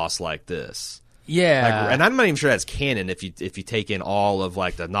experienced a loss like this." Yeah, and I'm not even sure that's canon if you take in all of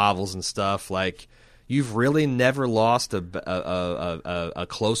the novels and stuff. You've really never lost a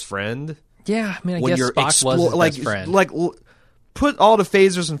close friend. Yeah, I guess Spock was his best friend. Put all the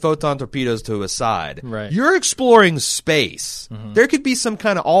phasers and photon torpedoes to a side. Right. You're exploring space. Mm-hmm. There could be some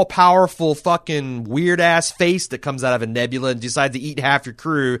kind of all-powerful fucking weird-ass face that comes out of a nebula and decides to eat half your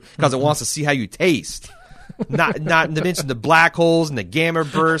crew because it wants to see how you taste. Not to mention the black holes and the gamma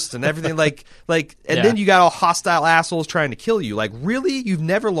bursts and everything then you got all hostile assholes trying to kill you. Really, you've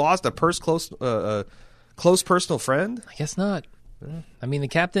never lost a close personal friend? I guess not.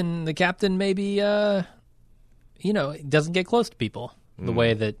 The captain maybe doesn't get close to people the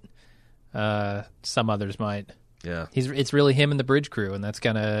way that some others might. Yeah, it's really him and the bridge crew, and that's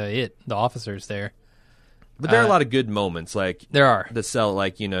kind of it. The officers there. But there are a lot of good moments, there are the cell,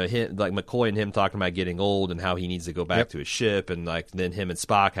 McCoy and him talking about getting old and how he needs to go back to his ship, and then him and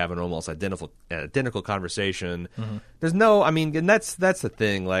Spock having an almost identical conversation. Mm-hmm. There's no, and that's the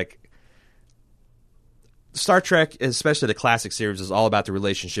thing. Star Trek, especially the classic series, is all about the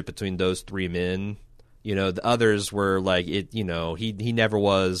relationship between those three men. The others were he never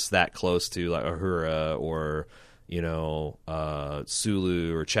was that close to Uhura or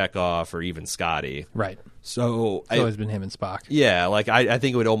Sulu or Chekhov or even Scotty. Right. So it's always been him and Spock. Yeah, I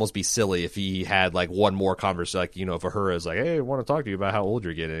think it would almost be silly if he had one more conversation, if Uhura's hey, I want to talk to you about how old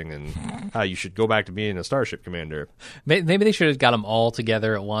you're getting and how you should go back to being a starship commander. Maybe they should have got them all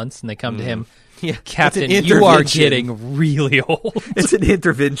together at once and they come to him. Yeah, Captain, you are getting really old. It's an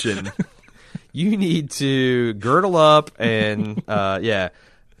intervention. You need to girdle up and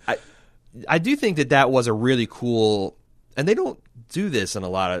I do think that was a really cool, and they don't do this in a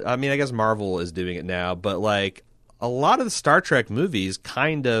lot of, I guess Marvel is doing it now, but a lot of the Star Trek movies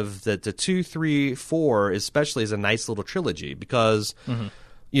kind of, the 2, 3, 4 especially is a nice little trilogy because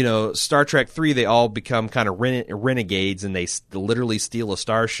Star Trek 3, they all become kind of renegades, and they literally steal a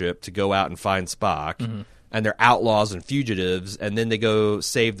starship to go out and find Spock. Mm-hmm. And they're outlaws and fugitives, and then they go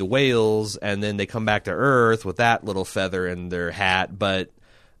save the whales, and then they come back to Earth with that little feather in their hat. But,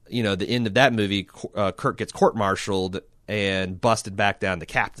 the end of that movie, Kirk gets court-martialed and busted back down to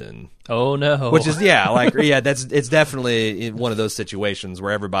captain. Oh, no. Which is, it's definitely one of those situations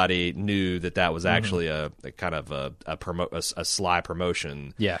where everybody knew that was actually a kind of a sly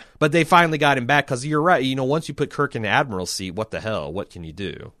promotion. Yeah. But they finally got him back, because you're right. Once you put Kirk in the admiral's seat, what the hell? What can you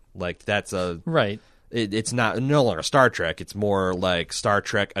do? Like, that's a... Right. It's no longer Star Trek. It's more like Star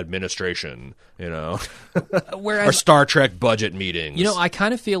Trek administration, Whereas, or Star Trek budget meetings. I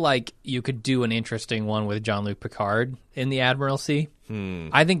kind of feel like you could do an interesting one with Jean-Luc Picard in the Admiralty.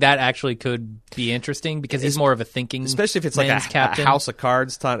 I think that actually could be interesting, because he's more of a thinking, especially if it's like a House of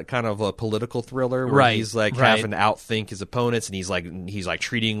Cards kind of a political thriller where he's like having to outthink his opponents, and he's like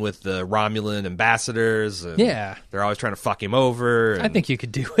treating with the Romulan ambassadors. And they're always trying to fuck him over. I think you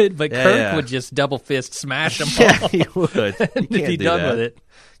could do it, but Kirk would just double fist smash them all. Yeah, he would. You can't be do done that. with it.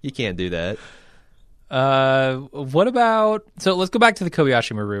 You can't do that. What about? So let's go back to the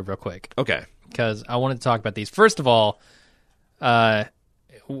Kobayashi Maru real quick. Okay, because I wanted to talk about these. First of all,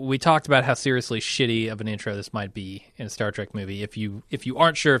 we talked about how seriously shitty of an intro this might be in a Star Trek movie if you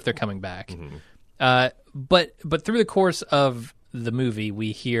aren't sure if they're coming back. Mm-hmm. But through the course of the movie,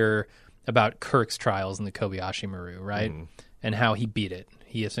 we hear about Kirk's trials in the Kobayashi Maru, right? Mm-hmm. And how he beat it.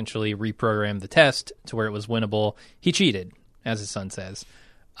 He essentially reprogrammed the test to where it was winnable. He cheated, as his son says.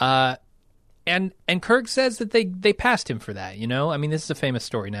 And Kirk says that they passed him for that, I mean, this is a famous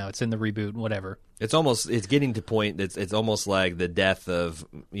story now. It's in the reboot, whatever. It's getting to point that it's almost like the death of,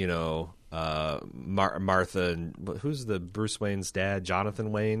 Martha, and who's the Bruce Wayne's dad,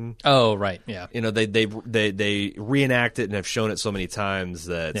 Jonathan Wayne? Oh, right, yeah. They reenact it and have shown it so many times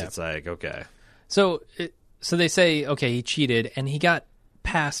that it's like, okay. So they say, okay, he cheated, and he got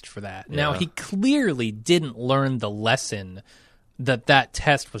passed for that. Yeah. Now, he clearly didn't learn the lesson that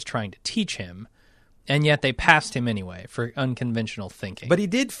test was trying to teach him, and yet they passed him anyway for unconventional thinking. But he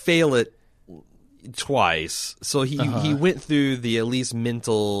did fail it twice, so he went through the at least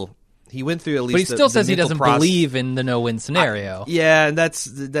mental. He went through at least. But he still says he doesn't believe in the no-win scenario. And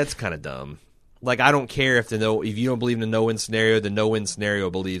that's kind of dumb. Like, I don't care if you don't believe in the no-win scenario, the no-win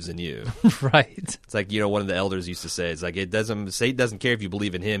scenario believes in you. Right. It's like, one of the elders used to say, it's like, Satan doesn't care if you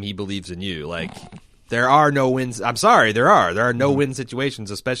believe in him, he believes in you. Like, there are no wins. I'm sorry, there are no win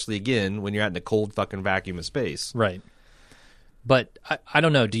situations, especially again when you're out in the cold fucking vacuum of space. Right. But I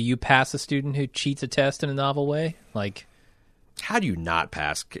don't know. Do you pass a student who cheats a test in a novel way? Like, how do you not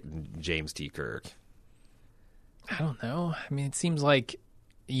pass James T. Kirk? I don't know. I mean, it seems like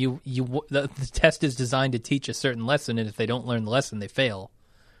the test is designed to teach a certain lesson, and if they don't learn the lesson, they fail.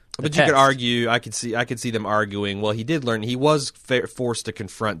 But you could argue. I could see them arguing. Well, he did learn. He was forced to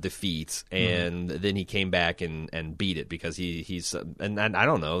confront defeat, and then he came back and beat it because he's. And I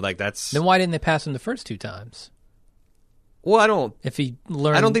don't know. Like, that's. Then why didn't they pass him the first two times? Well, I don't. If he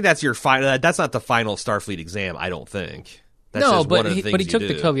learned, I don't think that's your final. That's not the final Starfleet exam. I don't think. That's no, just but one of the things he took you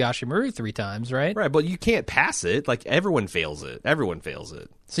the do. Kobayashi Maru 3 times, right? Right, but you can't pass it. Like, everyone fails it. Everyone fails it.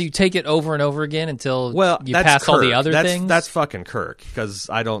 So you take it over and over again until you that's pass Kirk. all the other things? That's fucking Kirk, because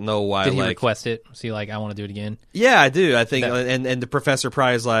I don't know why. Did he request it? Was he like, I want to do it again? Yeah, I do. I think, and the Professor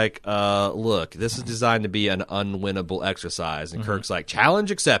probably is like, look, this is designed to be an unwinnable exercise. And Kirk's like,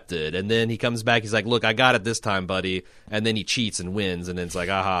 challenge accepted. And then he comes back, he's like, look, I got it this time, buddy. And then he cheats and wins. And then it's like,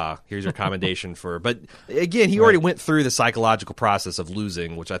 aha, here's your commendation for. But again, he already went through the psychological process of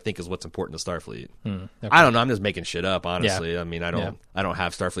losing, which I think is what's important to Starfleet. Okay. I don't know. I'm just making shit up, honestly. Yeah. I mean, I don't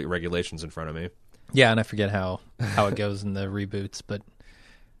have Starfleet regulations in front of me. Yeah, and I forget how it goes in the reboots, but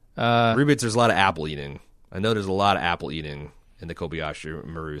reboots, there's a lot of apple eating. I know there's a lot of apple eating in the Kobayashi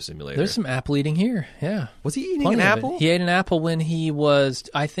Maru simulator. There's some apple eating here. Yeah, was he eating Plenty an of apple? it. He ate an apple when he was.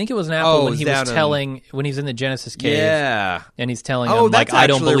 I think it was an apple when he was telling when he's in the Genesis cave. Yeah, and he's telling him like, I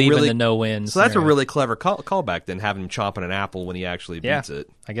don't believe in the no win. So that's a really clever callback. Then having him chomping an apple when he actually beats it.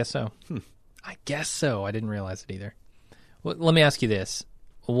 I guess so. I guess so. I didn't realize it either. Well, let me ask you this.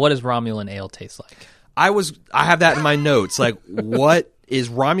 What does Romulan ale taste like? I have that in my notes. Like, what is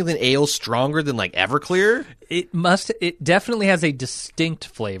Romulan ale stronger than like Everclear? It definitely has a distinct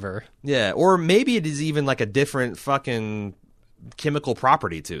flavor. Yeah, or maybe it is even like a different fucking chemical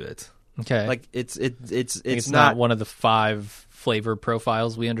property to it. Okay, like it's not one of the 5 flavor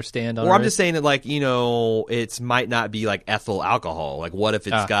profiles we understand on Or I'm Earth. just saying that, like, it might not be like ethyl alcohol. Like, what if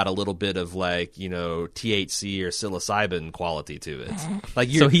it's got a little bit of like, THC or psilocybin quality to it? Like,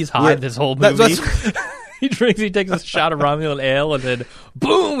 so he's high this whole movie. He takes a shot of Romulan ale, and then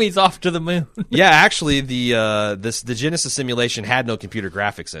boom, he's off to the moon. Yeah, actually, the Genesis simulation had no computer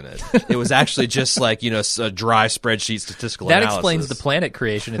graphics in it. It was actually just like, a dry spreadsheet statistical That analysis. explains the planet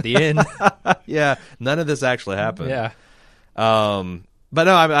creation at the end. Yeah, none of this actually happened. Yeah. But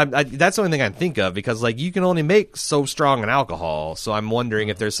no, I that's the only thing I can think of, because like you can only make so strong an alcohol. So I'm wondering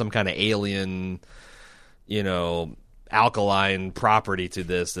if there's some kind of alien, alkaline property to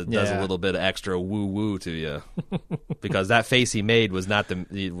this that does a little bit of extra woo woo to you. Because that face he made was not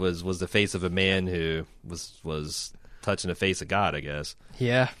was the face of a man who was touching the face of God, I guess.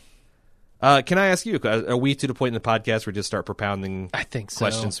 Yeah. Can I ask you? Are we to the point in the podcast where we just start propounding I think so.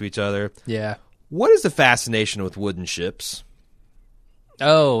 questions to each other? Yeah. What is the fascination with wooden ships?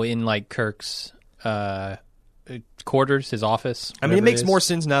 Oh, in like Kirk's quarters, his office. I mean, it makes more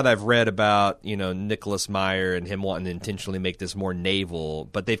sense now that I've read about, Nicholas Meyer and him wanting to intentionally make this more naval,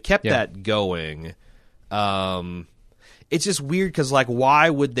 but they've kept that going. It's just weird because, like, why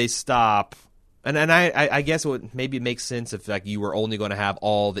would they stop? And I guess it would maybe make sense if, like, you were only going to have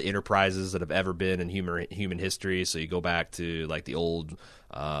all the enterprises that have ever been in human history. So you go back to, like, the old,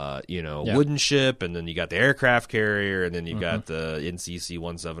 wooden ship, and then you got the aircraft carrier, and then you got the NCC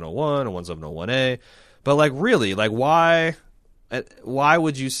 1701 and 1701A. But like, really, like, why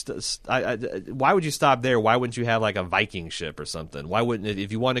would you why would you stop there? Why wouldn't you have like a Viking ship or something? Why wouldn't it,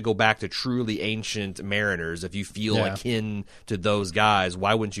 if you want to go back to truly ancient mariners, if you feel akin to those guys,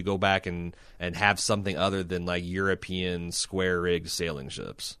 why wouldn't you go back and have something other than like European square rigged sailing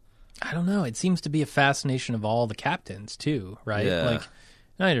ships? I don't know. It seems to be a fascination of all the captains too, right? Yeah. Like,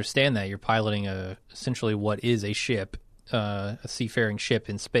 I understand that you're piloting essentially what is a ship, a seafaring ship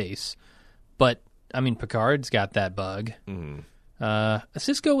in space, but I mean, Picard's got that bug.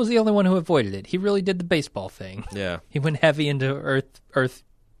 Sisko was the only one who avoided it. He really did the baseball thing. Yeah, he went heavy into Earth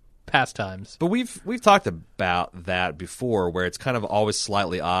pastimes. But we've talked about that before, where it's kind of always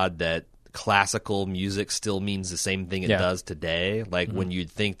slightly odd that classical music still means the same thing it does today. Like when you'd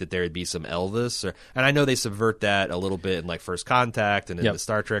think that there would be some Elvis, and I know they subvert that a little bit in like First Contact and in the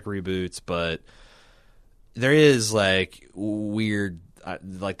Star Trek reboots, but there is like weird.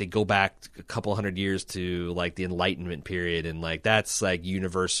 Like they go back a couple hundred years to like the Enlightenment period, and like that's like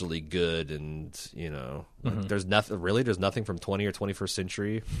universally good, and like, there's nothing from 20th or 21st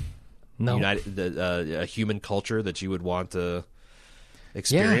century a human culture that you would want to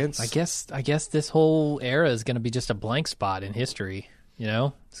experience. Yeah, I guess this whole era is going to be just a blank spot in history.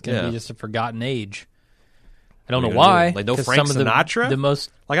 It's going to be just a forgotten age. I don't know why. Like no Frank Sinatra. The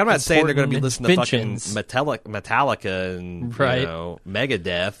most like I'm not saying they're going to be listening to fucking inventions. Metallica and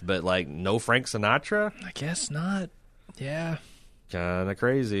Megadeth, but like no Frank Sinatra. I guess not. Yeah, kind of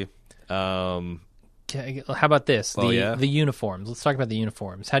crazy. How about this? The uniforms. Let's talk about the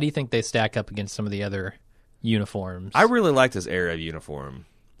uniforms. How do you think they stack up against some of the other uniforms? I really like this era of uniform.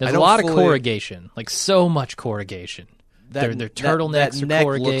 There's a lot of corrugation, like so much corrugation. Their turtlenecks are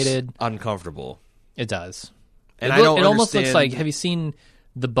corrugated. Looks uncomfortable. It does. And it almost looks like, have you seen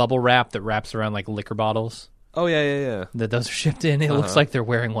the bubble wrap that wraps around like liquor bottles? Oh, yeah. That those are shipped in? It looks like they're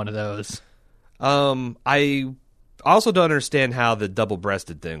wearing one of those. I also don't understand how the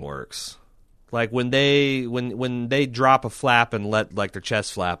double-breasted thing works. Like when they drop a flap and let like their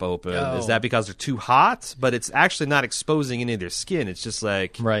chest flap open, is that because they're too hot? But it's actually not exposing any of their skin. It's just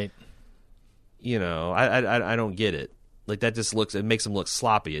like, right. I don't get it. Like that just it makes them look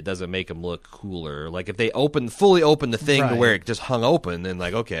sloppy. It doesn't make them look cooler. Like if they fully open the thing to where it just hung open, then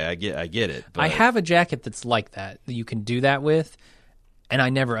like, okay, I get it. But I have a jacket that's like that you can do that with, and I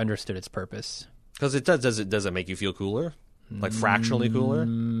never understood its purpose. Because it does. Does it make you feel cooler? Like fractionally cooler?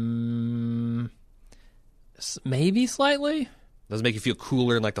 Maybe slightly. Does it make you feel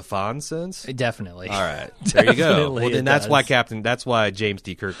cooler in like the fond sense? Definitely. All right, there you go. Well, then that's why James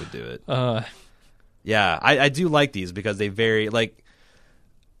T. Kirk would do it. Yeah, I do like these because they vary. Like,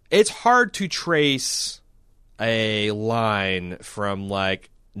 it's hard to trace a line from like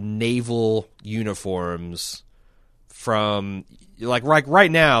naval uniforms from like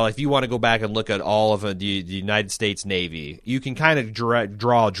right now. If you want to go back and look at all of the United States Navy, you can kind of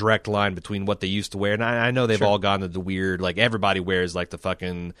draw a direct line between what they used to wear. And I know they've all gone to the weird, like everybody wears like the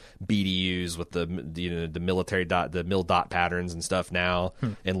fucking BDUs with the military the mil dot patterns and stuff now,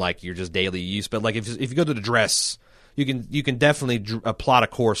 and like your just daily use. But like if you go to the dress, you can definitely plot a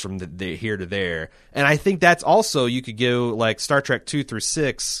course from the here to there. And I think that's also, you could go like Star Trek 2 through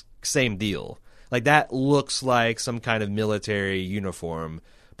 6, same deal. Like, that looks like some kind of military uniform.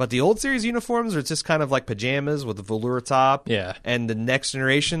 But the old series uniforms are just kind of like pajamas with a velour top. Yeah. And the Next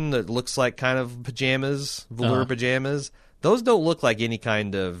Generation that looks like kind of pajamas, velour pajamas. Those don't look like any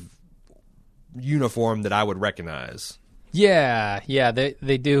kind of uniform that I would recognize. Yeah,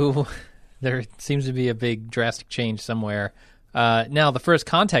 they do. There seems to be a big drastic change somewhere. Now, the First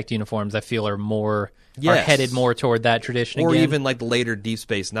Contact uniforms, I feel, are headed more toward that tradition or again. even like the later Deep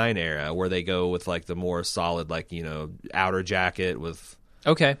Space Nine era, where they go with like the more solid, like outer jacket with.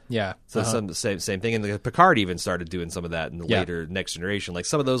 Okay, yeah. So same thing, and the Picard even started doing some of that in the later Next Generation. Like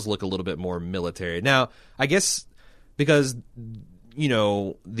some of those look a little bit more military. Now, I guess because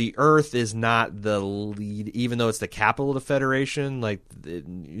the Earth is not the lead, even though it's the capital of the Federation. Like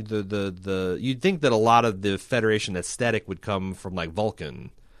the you'd think that a lot of the Federation aesthetic would come from like Vulcan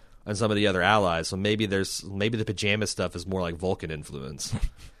and some of the other allies. So maybe the pajama stuff is more like Vulcan influence.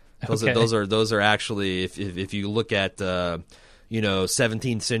 Those are actually if you look at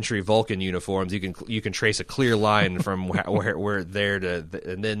 17th century Vulcan uniforms, you can trace a clear line from where there to,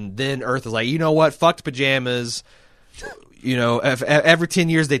 and then Earth is like, you know what, fucked pajamas. Every 10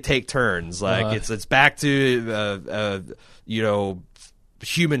 years they take turns. Like it's back to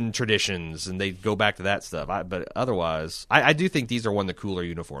human traditions, and they go back to that stuff. But otherwise, I do think these are one of the cooler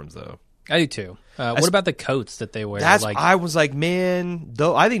uniforms, though. I do too. What about the coats that they wear? I was like, man,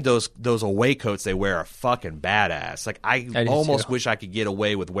 I think those away coats they wear are fucking badass. Like I almost wish I could get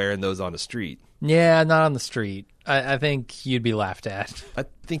away with wearing those on the street. Yeah, not on the street. I think you'd be laughed at. I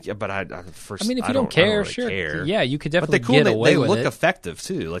think, but if you don't care, sure. Care. Yeah, you could definitely get away with it. They look effective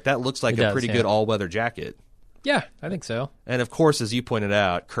too. Like that looks like a pretty good all-weather jacket. Yeah, I think so. And of course, as you pointed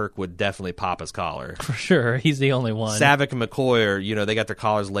out, Kirk would definitely pop his collar. For sure. He's the only one. Savick and McCoy are, they got their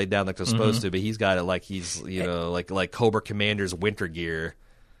collars laid down like they're supposed to, but he's got it like he's, like Cobra Commander's winter gear.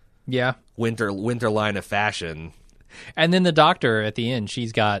 Yeah. Winter line of fashion. And then the doctor at the end,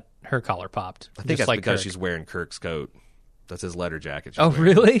 she's got her collar popped. I think that's because Kirk. she's wearing Kirk's coat. That's his letter jacket. Oh,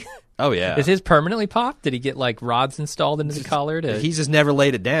 really? Oh, yeah. Is his permanently popped? Did he get like rods installed into the collar? He's just never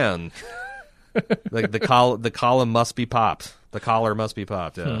laid it down. Like the collar must be popped. The collar must be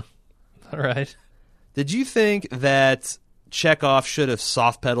popped. Yeah. All right. Did you think that Chekhov should have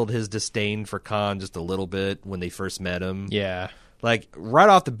soft pedaled his disdain for Khan just a little bit when they first met him? Yeah. Like right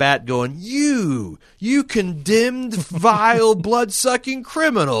off the bat, going, you condemned, vile, blood sucking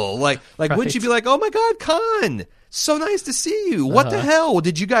criminal. Like right. Wouldn't you be like, oh my God, Khan, so nice to see you. What the hell?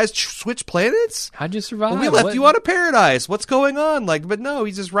 Did you guys switch planets? How'd you survive? Well, we left you on a paradise. What's going on? Like, but no,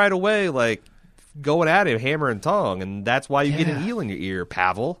 he's just right away like going at him, hammer and tong, and that's why you get an eel in your ear,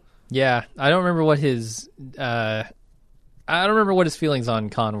 Pavel. Yeah, I don't remember what his feelings on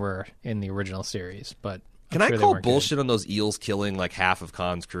Khan were in the original series, but can I call bullshit on those eels killing like half of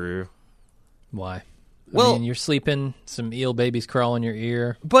Khan's crew? Why? I mean, you're sleeping, some eel babies crawl in your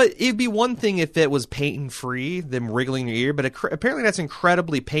ear. But it'd be one thing if it was pain-free, them wriggling your ear, but apparently that's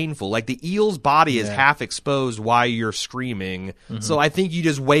incredibly painful. Like, the eel's body is half exposed while you're screaming, so I think you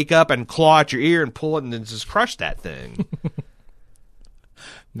just wake up and claw at your ear and pull it and then just crush that thing.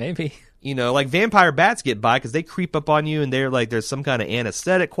 Maybe. Like vampire bats get by because they creep up on you and they're like, there's some kind of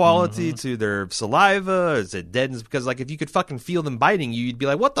anesthetic quality to their saliva. Is it deadens? Because like if you could fucking feel them biting you, you'd be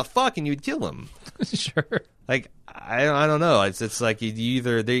like, what the fuck? And you'd kill them. Sure. Like, I don't know. It's like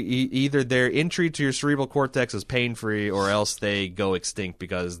either their entry to your cerebral cortex is pain free or else they go extinct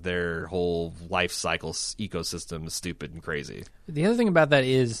because their whole life cycle ecosystem is stupid and crazy. The other thing about that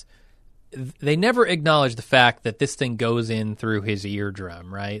is, they never acknowledge the fact that this thing goes in through his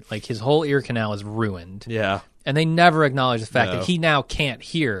eardrum, right? Like, his whole ear canal is ruined. Yeah. And they never acknowledge the fact that he now can't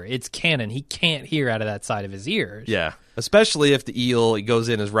hear. It's canon. He can't hear out of that side of his ears. Yeah. Especially if the eel goes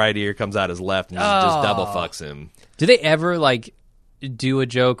in his right ear, comes out his left, and just double fucks him. Do they ever, like, do a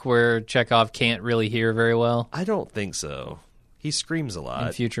joke where Chekhov can't really hear very well? I don't think so. He screams a lot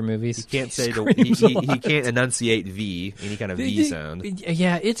in future movies. He can't he can't enunciate V, any kind of V sound.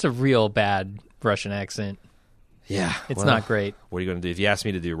 Yeah, it's a real bad Russian accent. Yeah, it's not great. What are you going to do? If you asked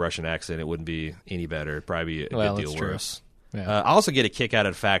me to do a Russian accent, it wouldn't be any better. It'd probably be a good deal worse. Yeah. I also get a kick out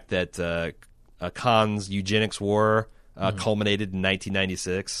of the fact that Khan's eugenics war culminated in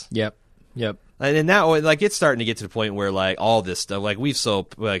 1996. Yep. And in that way, like, it's starting to get to the point where, like, all this stuff, like,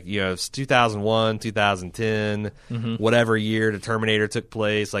 it's 2001, 2010, whatever year the Terminator took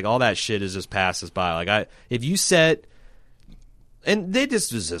place, like, all that shit has just passed us by. Like, if you set, and they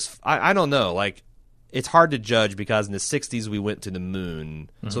just was just, I don't know, like, it's hard to judge because in the 60s we went to the moon.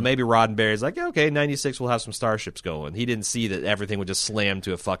 So maybe Roddenberry's like, yeah, okay, 96 we'll have some starships going. He didn't see that everything would just slam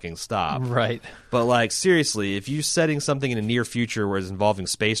to a fucking stop. Right. But, like, seriously, if you're setting something in the near future where it's involving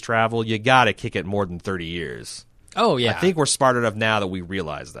space travel, you got to kick it more than 30 years. Oh, yeah. I think we're smart enough now that we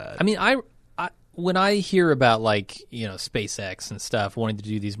realize that. I mean, when I hear about, like, SpaceX and stuff wanting to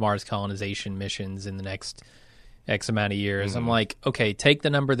do these Mars colonization missions in the next X amount of years. I'm like, okay, take the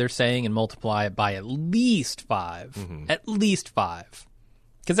number they're saying and multiply it by at least 5. At least 5.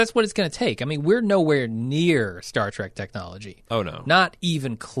 Because that's what it's going to take. I mean, we're nowhere near Star Trek technology. Oh, no. Not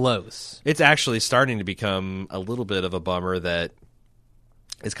even close. It's actually starting to become a little bit of a bummer that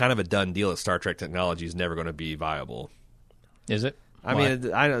it's kind of a done deal that Star Trek technology is never going to be viable. Is it? I Why?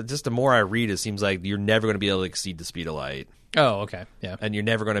 mean, just the more I read, it seems like you're never going to be able to exceed the speed of light. Oh, okay. Yeah. And you're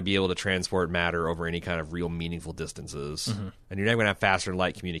never going to be able to transport matter over any kind of real meaningful distances. And you're never going to have faster than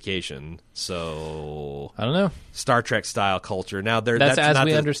light communication. So, I don't know. Star Trek style culture. Now, That's as not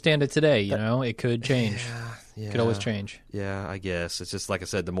we the- understand it today. You know, it could change. Yeah. Could always change. Yeah, I guess it's just like I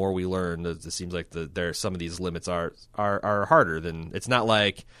said. The more we learn, it seems like there some of these limits are harder than. It's not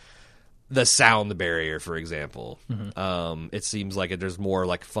like the sound barrier, for example. It seems like there's more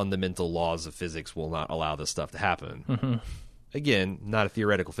like fundamental laws of physics will not allow this stuff to happen. Again, not a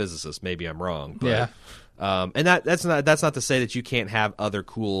theoretical physicist. Maybe I'm wrong. But, Yeah. and that's not to say that you can't have other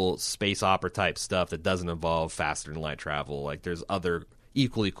cool space opera type stuff that doesn't involve faster than light travel. Like there's other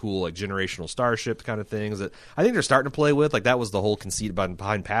equally cool like generational starship kind of things that I think they're starting to play with. Like that was the whole conceit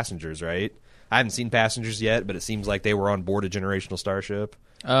behind Passengers, right? I haven't seen Passengers yet, but it seems like they were on board a generational starship.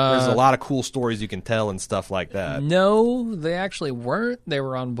 There's a lot of cool stories you can tell and stuff like that. No, they actually weren't. They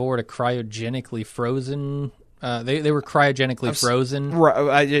were on board a cryogenically frozen. They were cryogenically frozen. Right,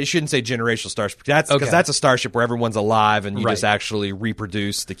 I shouldn't say generational starship. Because that's a starship where everyone's alive and you just actually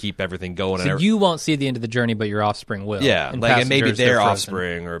reproduce to keep everything going. So you won't see the end of the journey, but your offspring will. Yeah, In like and maybe Passengers, they're their frozen.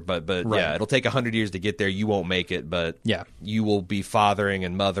 offspring, but Right. yeah, it'll take 100 years to get there. You won't make it, but Yeah. you will be fathering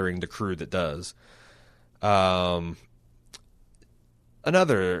and mothering the crew that does.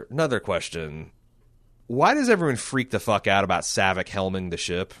 Another question: why does everyone freak the fuck out about Saavik helming the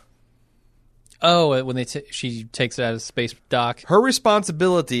ship? Oh, when she takes it out of space dock. Her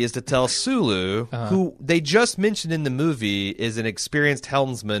responsibility is to tell Sulu, who they just mentioned in the movie is an experienced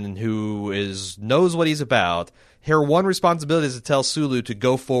helmsman who knows what he's about. Her one responsibility is to tell Sulu to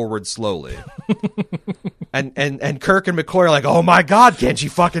go forward slowly. and Kirk and McCoy are like, oh my God, can't she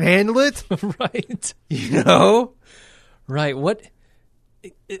fucking handle it? Right. You know? Right. What?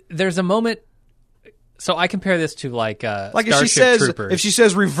 There's a moment. So I compare this to like Like Starship Troopers. if she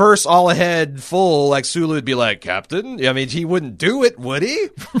says reverse all ahead full, like Sulu would be like, Captain? I mean, he wouldn't do it, would he?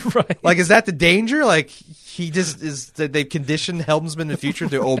 Right. Like, is that the danger? Like, he just is. They've conditioned helmsmen in the future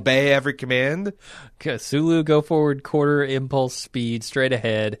to obey every command. Okay, Sulu, go forward, quarter impulse speed, straight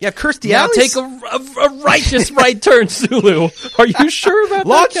ahead. Yeah, Kirstie Now Alley's- take a righteous right turn, Sulu. Are you sure about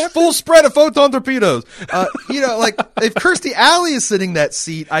Launch that? full spread of photon torpedoes. Like if Kirstie Alley is sitting that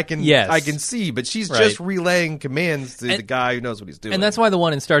seat, I can see, but she's just relaying commands to the guy who knows what he's doing. And that's why the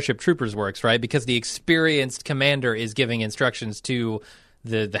one in Starship Troopers works, right? Because the experienced commander is giving instructions to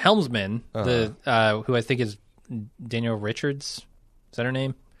the helmsman, who I think is Daniel Richards. Is that her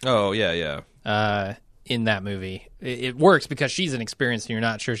name? Oh yeah. In that movie, it works because she's inexperienced, and you're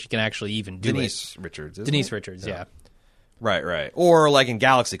not sure she can actually even do Denise Richards. it. Isn't Denise it? Richards, yeah. Right. Or like in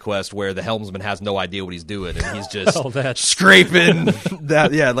Galaxy Quest, where the helmsman has no idea what he's doing, and he's just Oh, that's- scraping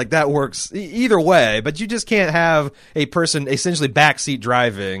that. Yeah, like that works either way. But you just can't have a person essentially backseat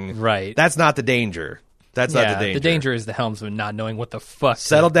driving. Right. That's not the danger. That's not the danger. The danger is the helmsman not knowing what the fuck.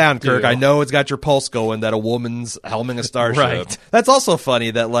 Settle to down, Kirk. do. I know it's got your pulse going that a woman's helming a starship. Right. That's also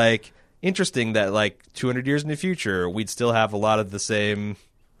funny that, like, interesting that, like, 200 years in the future, we'd still have a lot of the same,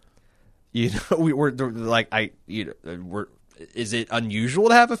 we're like, is it unusual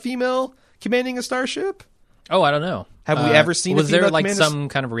to have a female commanding a starship? Oh, I don't know. Have we ever seen a Was there female like commander- some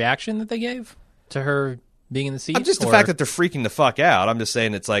kind of reaction that they gave to her being in the seat? Just the or- fact that they're freaking the fuck out. I'm just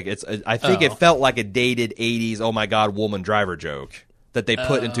saying I think it felt like a dated 80s, oh my God, woman driver joke that they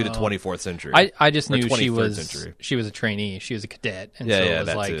put into the 24th century. I just or knew she 23rd was century. she was a trainee. She was a cadet, and Yeah, so yeah, it was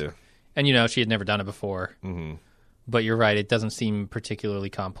that like, too. and she had never done it before. Mm-hmm. But you're right; it doesn't seem particularly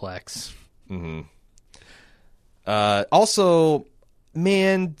complex. Also,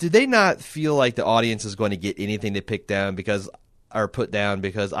 man, did they not feel like the audience is going to get anything they put down because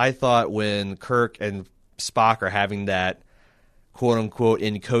I thought when Kirk and Spock are having that quote unquote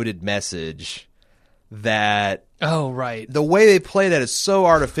encoded message that Oh, right. the way they play that is so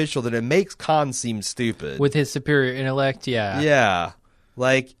artificial that it makes Khan seem stupid. With his superior intellect, yeah.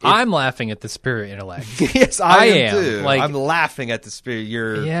 Like I'm laughing at the superior intellect. yes, I am too. Like- I'm laughing at the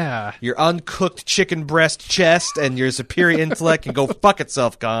spirit. Yeah. Your uncooked chicken breast chest and your superior intellect can go fuck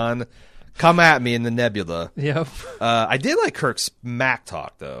itself, Khan. Come at me in the nebula. Yep. I did like Kirk's Mac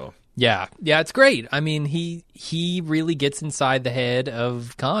talk though. Yeah, it's great. I mean, he really gets inside the head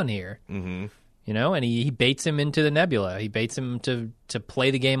of Khan here. Mm-hmm. And he baits him into the nebula. He baits him to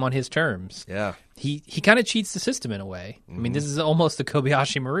play the game on his terms. Yeah. He kind of cheats the system in a way. I mean, this is almost the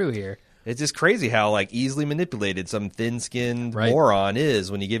Kobayashi Maru here. It's just crazy how easily manipulated some thin-skinned moron is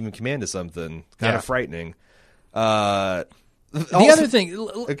when you give him command to something. Kind of frightening. The other thing,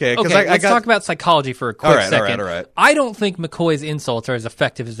 okay, let's talk about psychology for a quick second. All right. I don't think McCoy's insults are as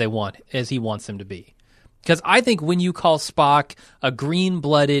effective as he wants them to be. Because I think when you call Spock a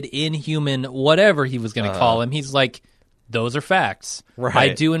green-blooded, inhuman, whatever he was going to call him, he's like, those are facts. Right.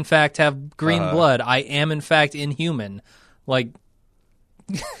 I do, in fact, have green blood. I am, in fact, inhuman.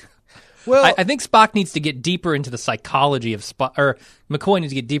 Well, I think Spock needs to get deeper into the psychology of Spock, or McCoy needs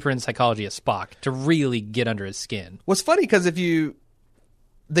to get deeper into the psychology of Spock to really get under his skin. What's funny, because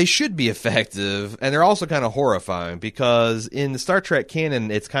they should be effective, and they're also kind of horrifying, because in the Star Trek canon,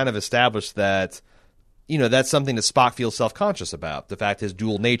 it's kind of established that that's something that Spock feels self-conscious about. The fact his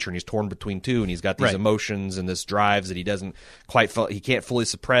dual nature, and he's torn between two, and he's got these emotions and this drives that he doesn't he can't fully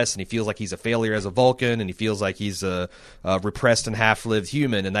suppress, and he feels like he's a failure as a Vulcan, and he feels like he's a repressed and half-lived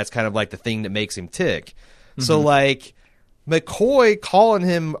human, and that's kind of the thing that makes him tick. Mm-hmm. So McCoy calling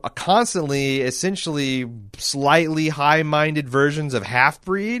him constantly, essentially slightly high-minded versions of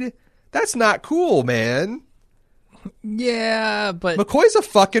half-breed, that's not cool, man. Yeah, but McCoy's a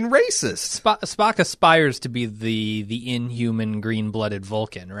fucking racist. Spock aspires to be the inhuman green-blooded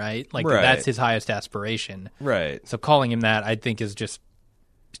Vulcan, right? That's his highest aspiration. Right. So calling him that, I think, is just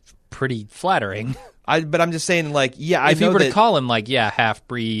pretty flattering. But I'm just saying, I if know you were that to call him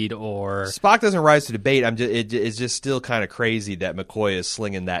half-breed or Spock doesn't rise to debate. It's just still kind of crazy that McCoy is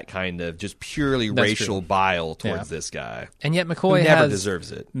slinging that kind of just purely racial bile towards this guy, and yet McCoy never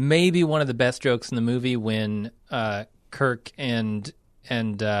deserves it. Maybe one of the best jokes in the movie when Kirk and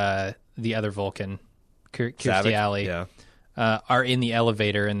the other Vulcan, Kirstie Alley, are in the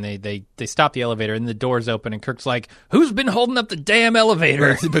elevator, and they stop the elevator, and the doors open, and Kirk's like, "Who's been holding up the damn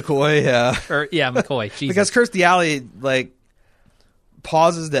elevator?" McCoy, McCoy. Jesus. Because Kirstie Alley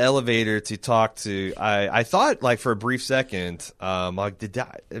pauses the elevator to talk to. I thought for a brief second,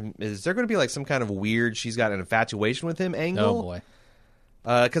 is there going to be some kind of weird she's got an infatuation with him angle? Oh boy.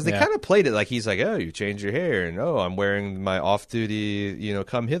 Because they kind of played it he's like, oh, you changed your hair, and oh, I'm wearing my off-duty,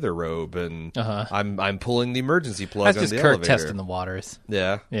 come hither robe, and I'm pulling the emergency plug on the elevator. That's just Kirk testing the waters.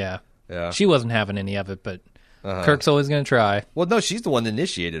 Yeah. She wasn't having any of it, but Kirk's always going to try. Well, no, she's the one that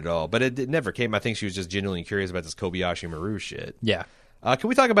initiated it all, but it never came. I think she was just genuinely curious about this Kobayashi Maru shit. Yeah. Can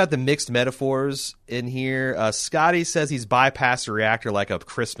we talk about the mixed metaphors in here? Scotty says he's bypassed a reactor like a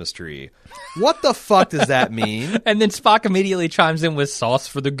Christmas tree. What the fuck does that mean? And then Spock immediately chimes in with sauce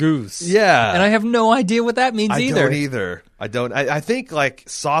for the goose. Yeah. And I have no idea what that means either. I don't either. I think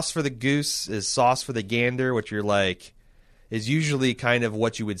sauce for the goose is sauce for the gander, which you're is usually kind of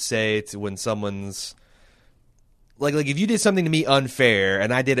what you would say to when someone's like if you did something to me unfair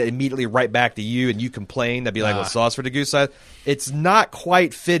and I did it immediately right back to you and you complained, I'd be like, well, sauce for the goose side. It's not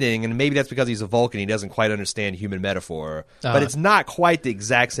quite fitting, and maybe that's because he's a Vulcan. He doesn't quite understand human metaphor. But it's not quite the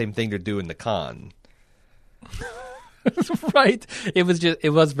exact same thing they're doing the con. Right.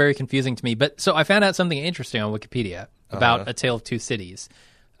 It was very confusing to me. But so I found out something interesting on Wikipedia about A Tale of Two Cities.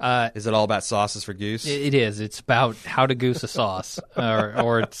 Is it all about sauces for goose? It is. It's about how to goose a sauce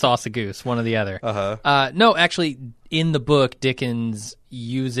or sauce a goose, one or the other. No, actually, in the book, Dickens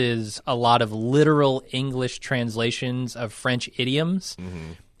uses a lot of literal English translations of French idioms,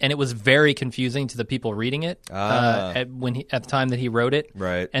 and it was very confusing to the people reading it at the time that he wrote it.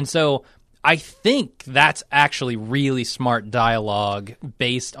 Right. And so I think that's actually really smart dialogue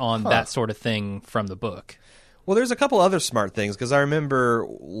based on that sort of thing from the book. Well, there's a couple other smart things, because I remember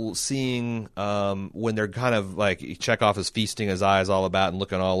seeing when they're kind of Chekhov is feasting his eyes all about and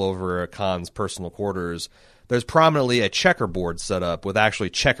looking all over Khan's personal quarters, there's prominently a checkerboard set up with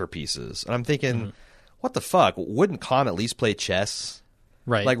actually checker pieces. And I'm thinking, what the fuck? Wouldn't Khan at least play chess?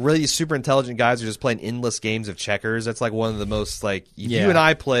 Right. Really super intelligent guys are just playing endless games of checkers. That's one of the most, if you and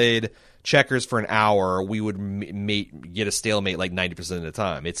I played checkers for an hour, we would get a stalemate 90% of the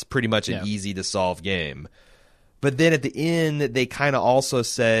time. It's pretty much an easy to solve game. But then at the end, they kind of also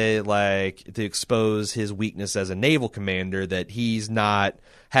say, to expose his weakness as a naval commander, that he's not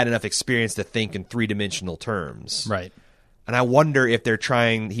had enough experience to think in three-dimensional terms. Right. And I wonder if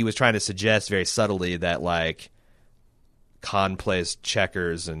he was trying to suggest very subtly that, Khan plays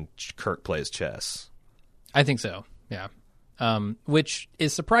checkers and Kirk plays chess. I think so, yeah. Which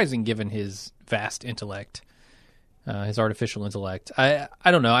is surprising given his vast intellect, his artificial intellect. I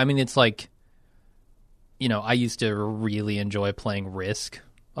don't know. I mean, it's I used to really enjoy playing Risk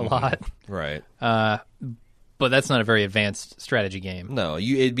a lot. Right. But but that's not a very advanced strategy game. No,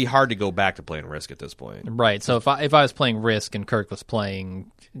 it'd be hard to go back to playing Risk at this point. Right. So if I was playing Risk and Kirk was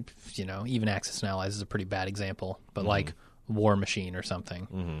playing, even Axis and Allies is a pretty bad example, but like War Machine or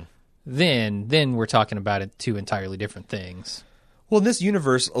something, then we're talking about two entirely different things. Well, in this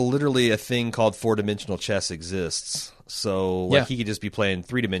universe, literally a thing called 4-dimensional chess exists. So, he could just be playing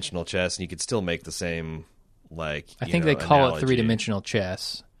 3-dimensional chess, and you could still make the same, I think they call it 3-dimensional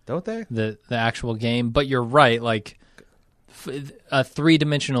chess. Don't they? The actual game. But you're right, like, a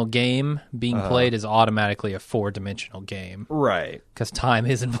 3-dimensional game being played is automatically a 4-dimensional game. Right. Because time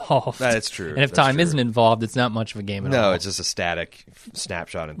is involved. That's true. And if time isn't involved, it's not much of a game at all. No, it's just a static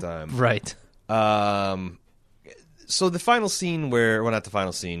snapshot in time. Right. So the final scene not the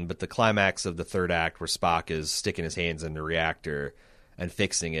final scene, but the climax of the third act where Spock is sticking his hands in the reactor and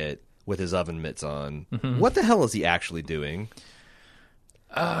fixing it with his oven mitts on. What the hell is he actually doing?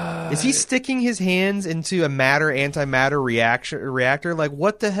 Is he sticking his hands into a matter-antimatter reactor? Like,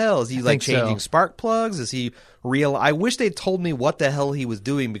 what the hell? Is he changing spark plugs? Is he real? I wish they'd told me what the hell he was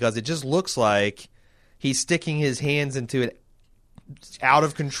doing, because it just looks like he's sticking his hands into an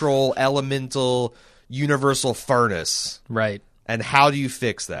out-of-control elemental universal furnace. Right. And how do you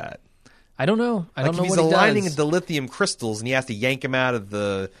fix that? I don't know. I don't know what he does. He's aligning the lithium crystals, and he has to yank them out of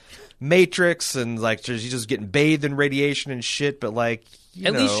the matrix, and he's just getting bathed in radiation and shit. But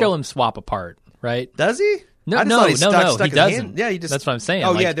at least show him swap apart, right? Does he? No, he doesn't. Yeah, he just. That's what I'm saying.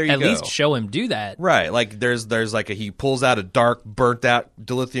 Oh, yeah, there you go. At least show him do that. Right. There's he pulls out a dark, burnt out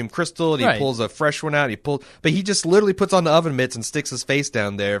dilithium crystal, and he pulls a fresh one out. But he just literally puts on the oven mitts and sticks his face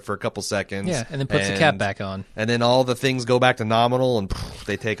down there for a couple seconds. Yeah, and then puts the cap back on. And then all the things go back to nominal, and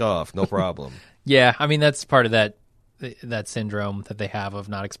they take off. No problem. Yeah, I mean, that's part of that syndrome that they have of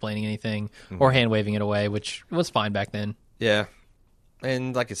not explaining anything or hand waving it away, which was fine back then. Yeah.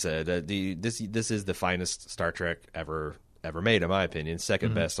 And like I said, this is the finest Star Trek ever made, in my opinion.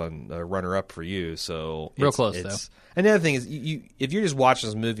 Second best on runner up for you. So real close though. And the other thing is, if you're just watching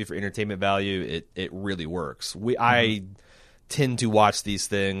this movie for entertainment value, it really works. I tend to watch these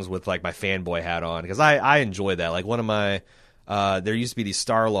things with my fanboy hat on, because I enjoy that. Like, one of my there used to be these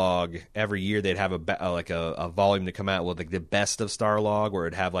Starlog every year. They'd have a volume to come out with the best of Starlog, where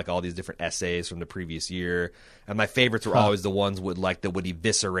it'd have all these different essays from the previous year. And my favorites were always the ones that would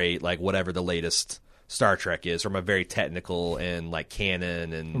eviscerate whatever the latest Star Trek is from a very technical and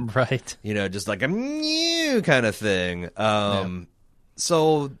canon and right. Just a new kind of thing.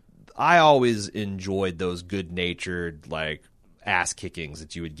 So I always enjoyed those good-natured ass kickings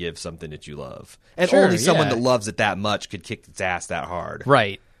that you would give something that you love, and only someone that loves it that much could kick its ass that hard.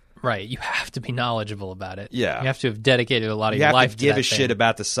 Right. You have to be knowledgeable about it. Yeah, you have to have dedicated a lot of your life. You have to give a thing. shit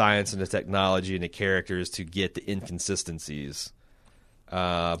about the science and the technology and the characters to get the inconsistencies.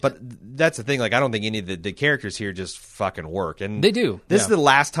 But that's the thing. I don't think any of the characters here just fucking work, and they do. This is the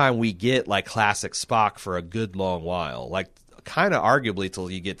last time we get classic Spock for a good long while. Kind of arguably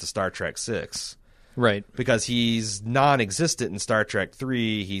till you get to Star Trek 6. Right. Because he's non-existent in Star Trek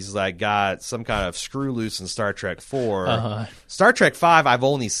 3. He's got some kind of screw loose in Star Trek 4. Star Trek 5 I've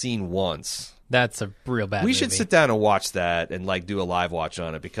only seen once. That's a real bad movie. We should sit down and watch that and do a live watch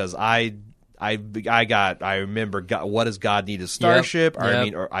on it, because I remember What Does God Need a Starship?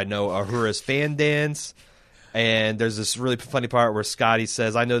 Yep. I know Uhura's fan dance. And there's this really funny part where Scotty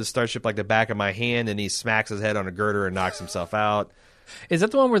says, "I know the starship like the back of my hand," and he smacks his head on a girder and knocks himself out. Is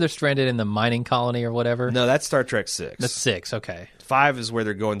that the one where they're stranded in the mining colony or whatever? No, that's Star Trek 6. That's 6, okay. 5 is where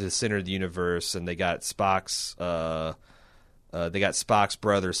they're going to the center of the universe, and they got Spock's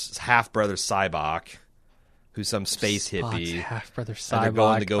brother, half brother Sybok, who's some space hippie. Half brother Sybok. And they're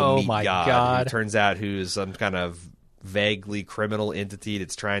going to go meet my God. Who turns out who's some kind of vaguely criminal entity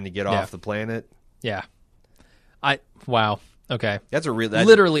that's trying to get off the planet. Yeah. Wow. Okay. That's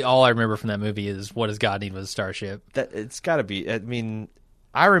literally all I remember from that movie is What Does God Need with a Starship. It's got to be. I mean,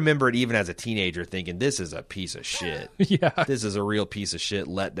 I remember it even as a teenager thinking, this is a piece of shit. Yeah. This is a real piece of shit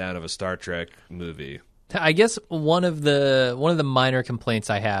letdown of a Star Trek movie. I guess one of the minor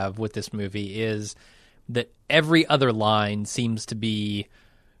complaints I have with this movie is that every other line seems to be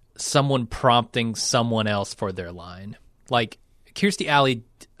someone prompting someone else for their line. Kirstie Alley,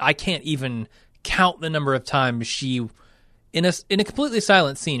 I can't even count the number of times she, in a completely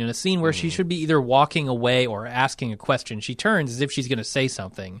silent scene, in a scene where she should be either walking away or asking a question, she turns as if she's going to say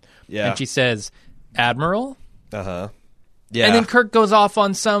something. Yeah. And she says, "Admiral?" Uh-huh. Yeah. And then Kirk goes off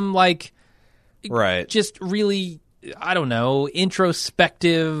on some, right. just really, I don't know,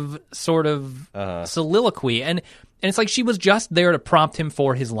 introspective sort of soliloquy. And it's she was just there to prompt him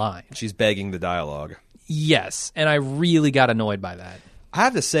for his line. She's begging the dialogue. Yes. And I really got annoyed by that. I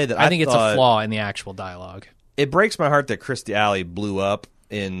have to say that I think it's a flaw in the actual dialogue. it breaks my heart that Kirstie Alley blew up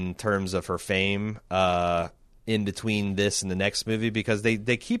in terms of her fame in between this and the next movie, because they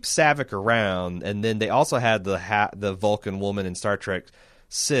keep Saavik around, and then they also had the Vulcan woman in Star Trek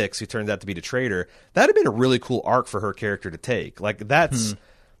 6 who turns out to be the traitor. That would have been a really cool arc for her character to take. Like, that's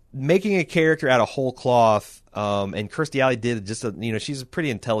making a character out of whole cloth. And Kirstie Alley did she's a pretty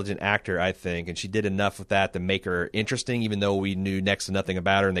intelligent actor, I think, and she did enough with that to make her interesting, even though we knew next to nothing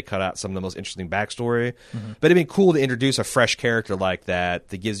about her and they cut out some of the most interesting backstory. But it'd been cool to introduce a fresh character like that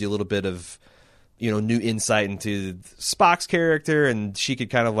gives you a little bit of, new insight into Spock's character, and she could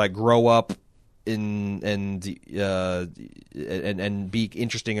kind of like grow up and be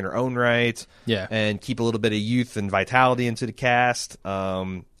interesting in her own right. Yeah. And keep a little bit of youth and vitality into the cast.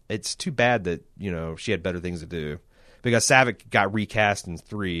 It's too bad that, she had better things to do, because Saavik got recast in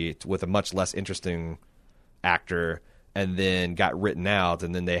 3 with a much less interesting actor, and then got written out,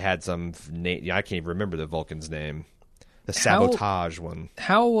 and then they had some I can't even remember the Vulcan's name. The Sabotage one.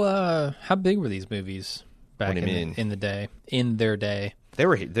 How big were these movies back What do you mean? in the day? In their day. They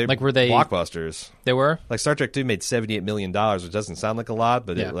were were they blockbusters. They were? Like Star Trek 2 made $78 million, which doesn't sound like a lot,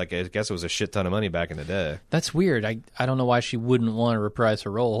 but Yeah. I guess it was a shit ton of money back in the day. That's weird. I don't know why she wouldn't want to reprise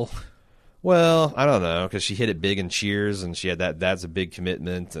her role. Well, I don't know, because she hit it big in Cheers, and she had that's a big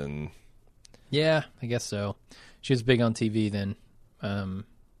commitment, and Yeah, I guess so. She was big on TV then. I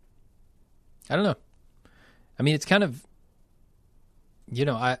don't know. I mean, it's kind of,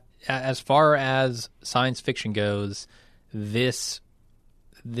 as far as science fiction goes, this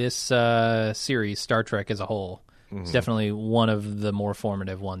series, Star Trek as a whole, is definitely one of the more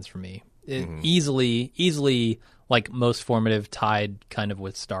formative ones for me. Easily, like most formative, tied kind of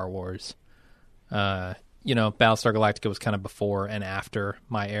with Star Wars. Battlestar Galactica was kind of before and after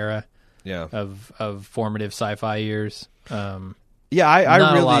my era yeah. of formative sci-fi years. Yeah, I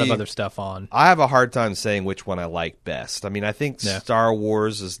not really, a lot of other stuff on. I have a hard time saying which one I like best. I mean, I think Yeah. Star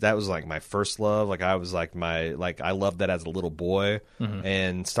Wars that was like my first love. Like I was like I loved that as a little boy.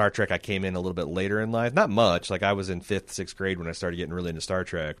 And Star Trek I came in a little bit later in life. Not much. Like I was in 5th, 6th grade when I started getting really into Star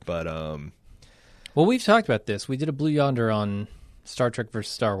Trek. But Well, we've talked about this. We did a Blue Yonder on Star Trek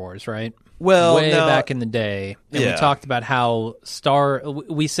versus Star Wars, right? Well, way no, back in the day, and we Yeah. talked about how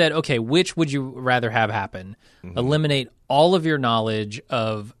we said, okay, which would you rather have happen? Eliminate all of your knowledge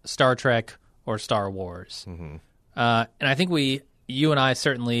of Star Trek or Star Wars. And I think you and I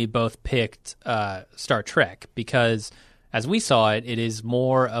certainly both picked Star Trek, because as we saw it, it is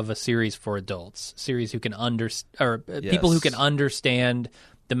more of a series for adults, series who can people who can understand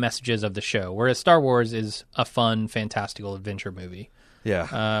the messages of the show, whereas Star Wars is a fun, fantastical adventure movie.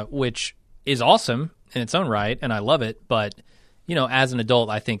 Yeah. Which is awesome in its own right, and I love it. But, as an adult,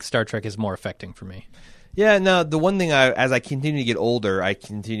 I think Star Trek is more affecting for me. Yeah, no, the one thing as I continue to get older, I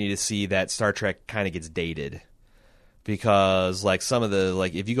continue to see that Star Trek kind of gets dated. Because, like, some of the,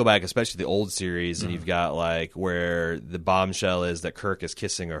 like, if you go back, especially the old series, and you've got, like, where the bombshell is that Kirk is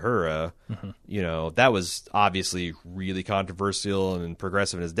kissing Uhura, that was obviously really controversial and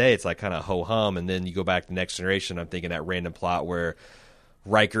progressive in his day. It's, like, kind of ho-hum. And then you go back to Next Generation, I'm thinking that random plot where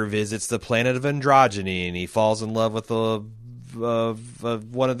Riker visits the planet of androgyny, and he falls in love with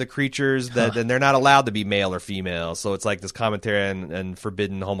one of the creatures and they're not allowed to be male or female. So it's like this commentary and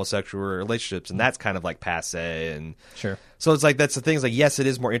forbidden homosexual relationships, and that's kind of like passe. And Sure. so it's like that's the thing. It's like, yes, it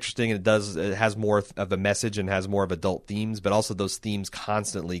is more interesting, and it has more of a message and has more of adult themes, but also those themes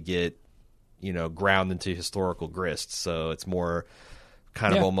constantly get ground into historical grist. So it's more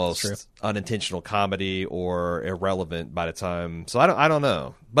kind of Yeah, almost that's unintentional comedy or irrelevant by the time. So I don't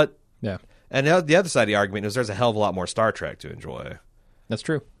know, but. Yeah, And the other side of the argument is there's a hell of a lot more Star Trek to enjoy. that's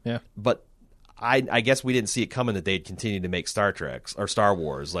true. Yeah. But I guess we didn't see it coming that they'd continue to make Star Treks or Star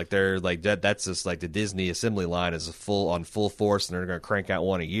Wars. Like they're like that's just like the Disney assembly line is full force, and they're going to crank out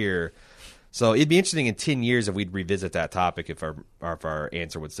one a year. So it'd be interesting in 10 years if we'd revisit that topic if our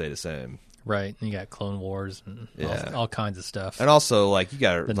answer would stay the same. Right. And you got Clone Wars and all kinds of stuff. And also, like, you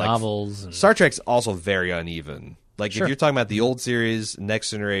got the like, novels. And Star Trek's also very uneven. Like, Sure. if you're talking about the old series, Next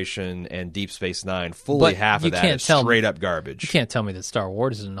Generation, and Deep Space Nine, fully But half you of that can't is tell me- straight up garbage. You can't tell me that Star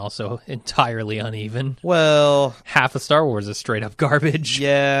Wars isn't also entirely uneven. Well, Half of Star Wars is straight up garbage.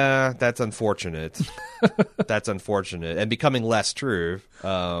 yeah, that's unfortunate. That's unfortunate. And becoming less true.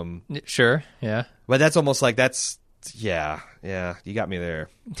 Sure. Yeah. But that's almost like yeah, you got me there.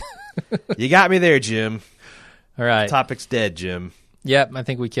 You got me there, Jim. All right. Topic's dead, Jim. Yep. I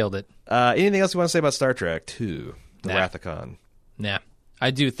think we killed it. Anything else you want to say about Star Trek 2, The Nah. Wrath of Khan? Nah.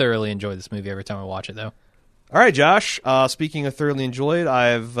 I do thoroughly enjoy this movie every time I watch it, though. All right, Josh. Speaking of thoroughly enjoyed,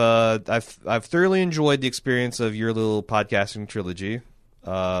 I've thoroughly enjoyed the experience of your little podcasting trilogy.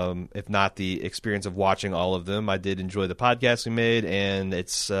 if not the experience of watching all of them. I did enjoy the podcast we made, and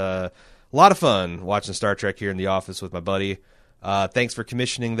it's a lot of fun watching Star Trek here in the office with my buddy. Thanks for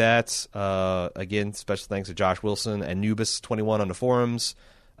commissioning that. Again, special thanks to Josh Wilson and Nubis21 on the forums.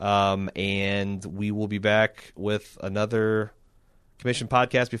 And we will be back with another commission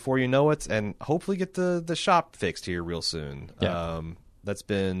podcast before you know it, and hopefully get the shop fixed here real soon. Yeah. That's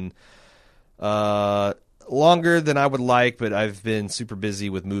been longer than I would like, but I've been super busy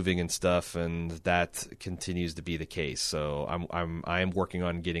with moving and stuff, and that continues to be the case. So I am working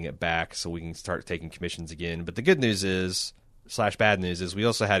on getting it back so we can start taking commissions again. But the good news is / bad news is we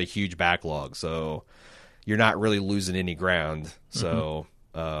also had a huge backlog, so you're not really losing any ground. So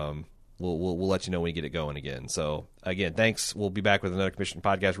we'll let you know when we get it going again. So again, thanks. We'll be back with another commission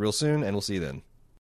podcast real soon, and we'll see you then.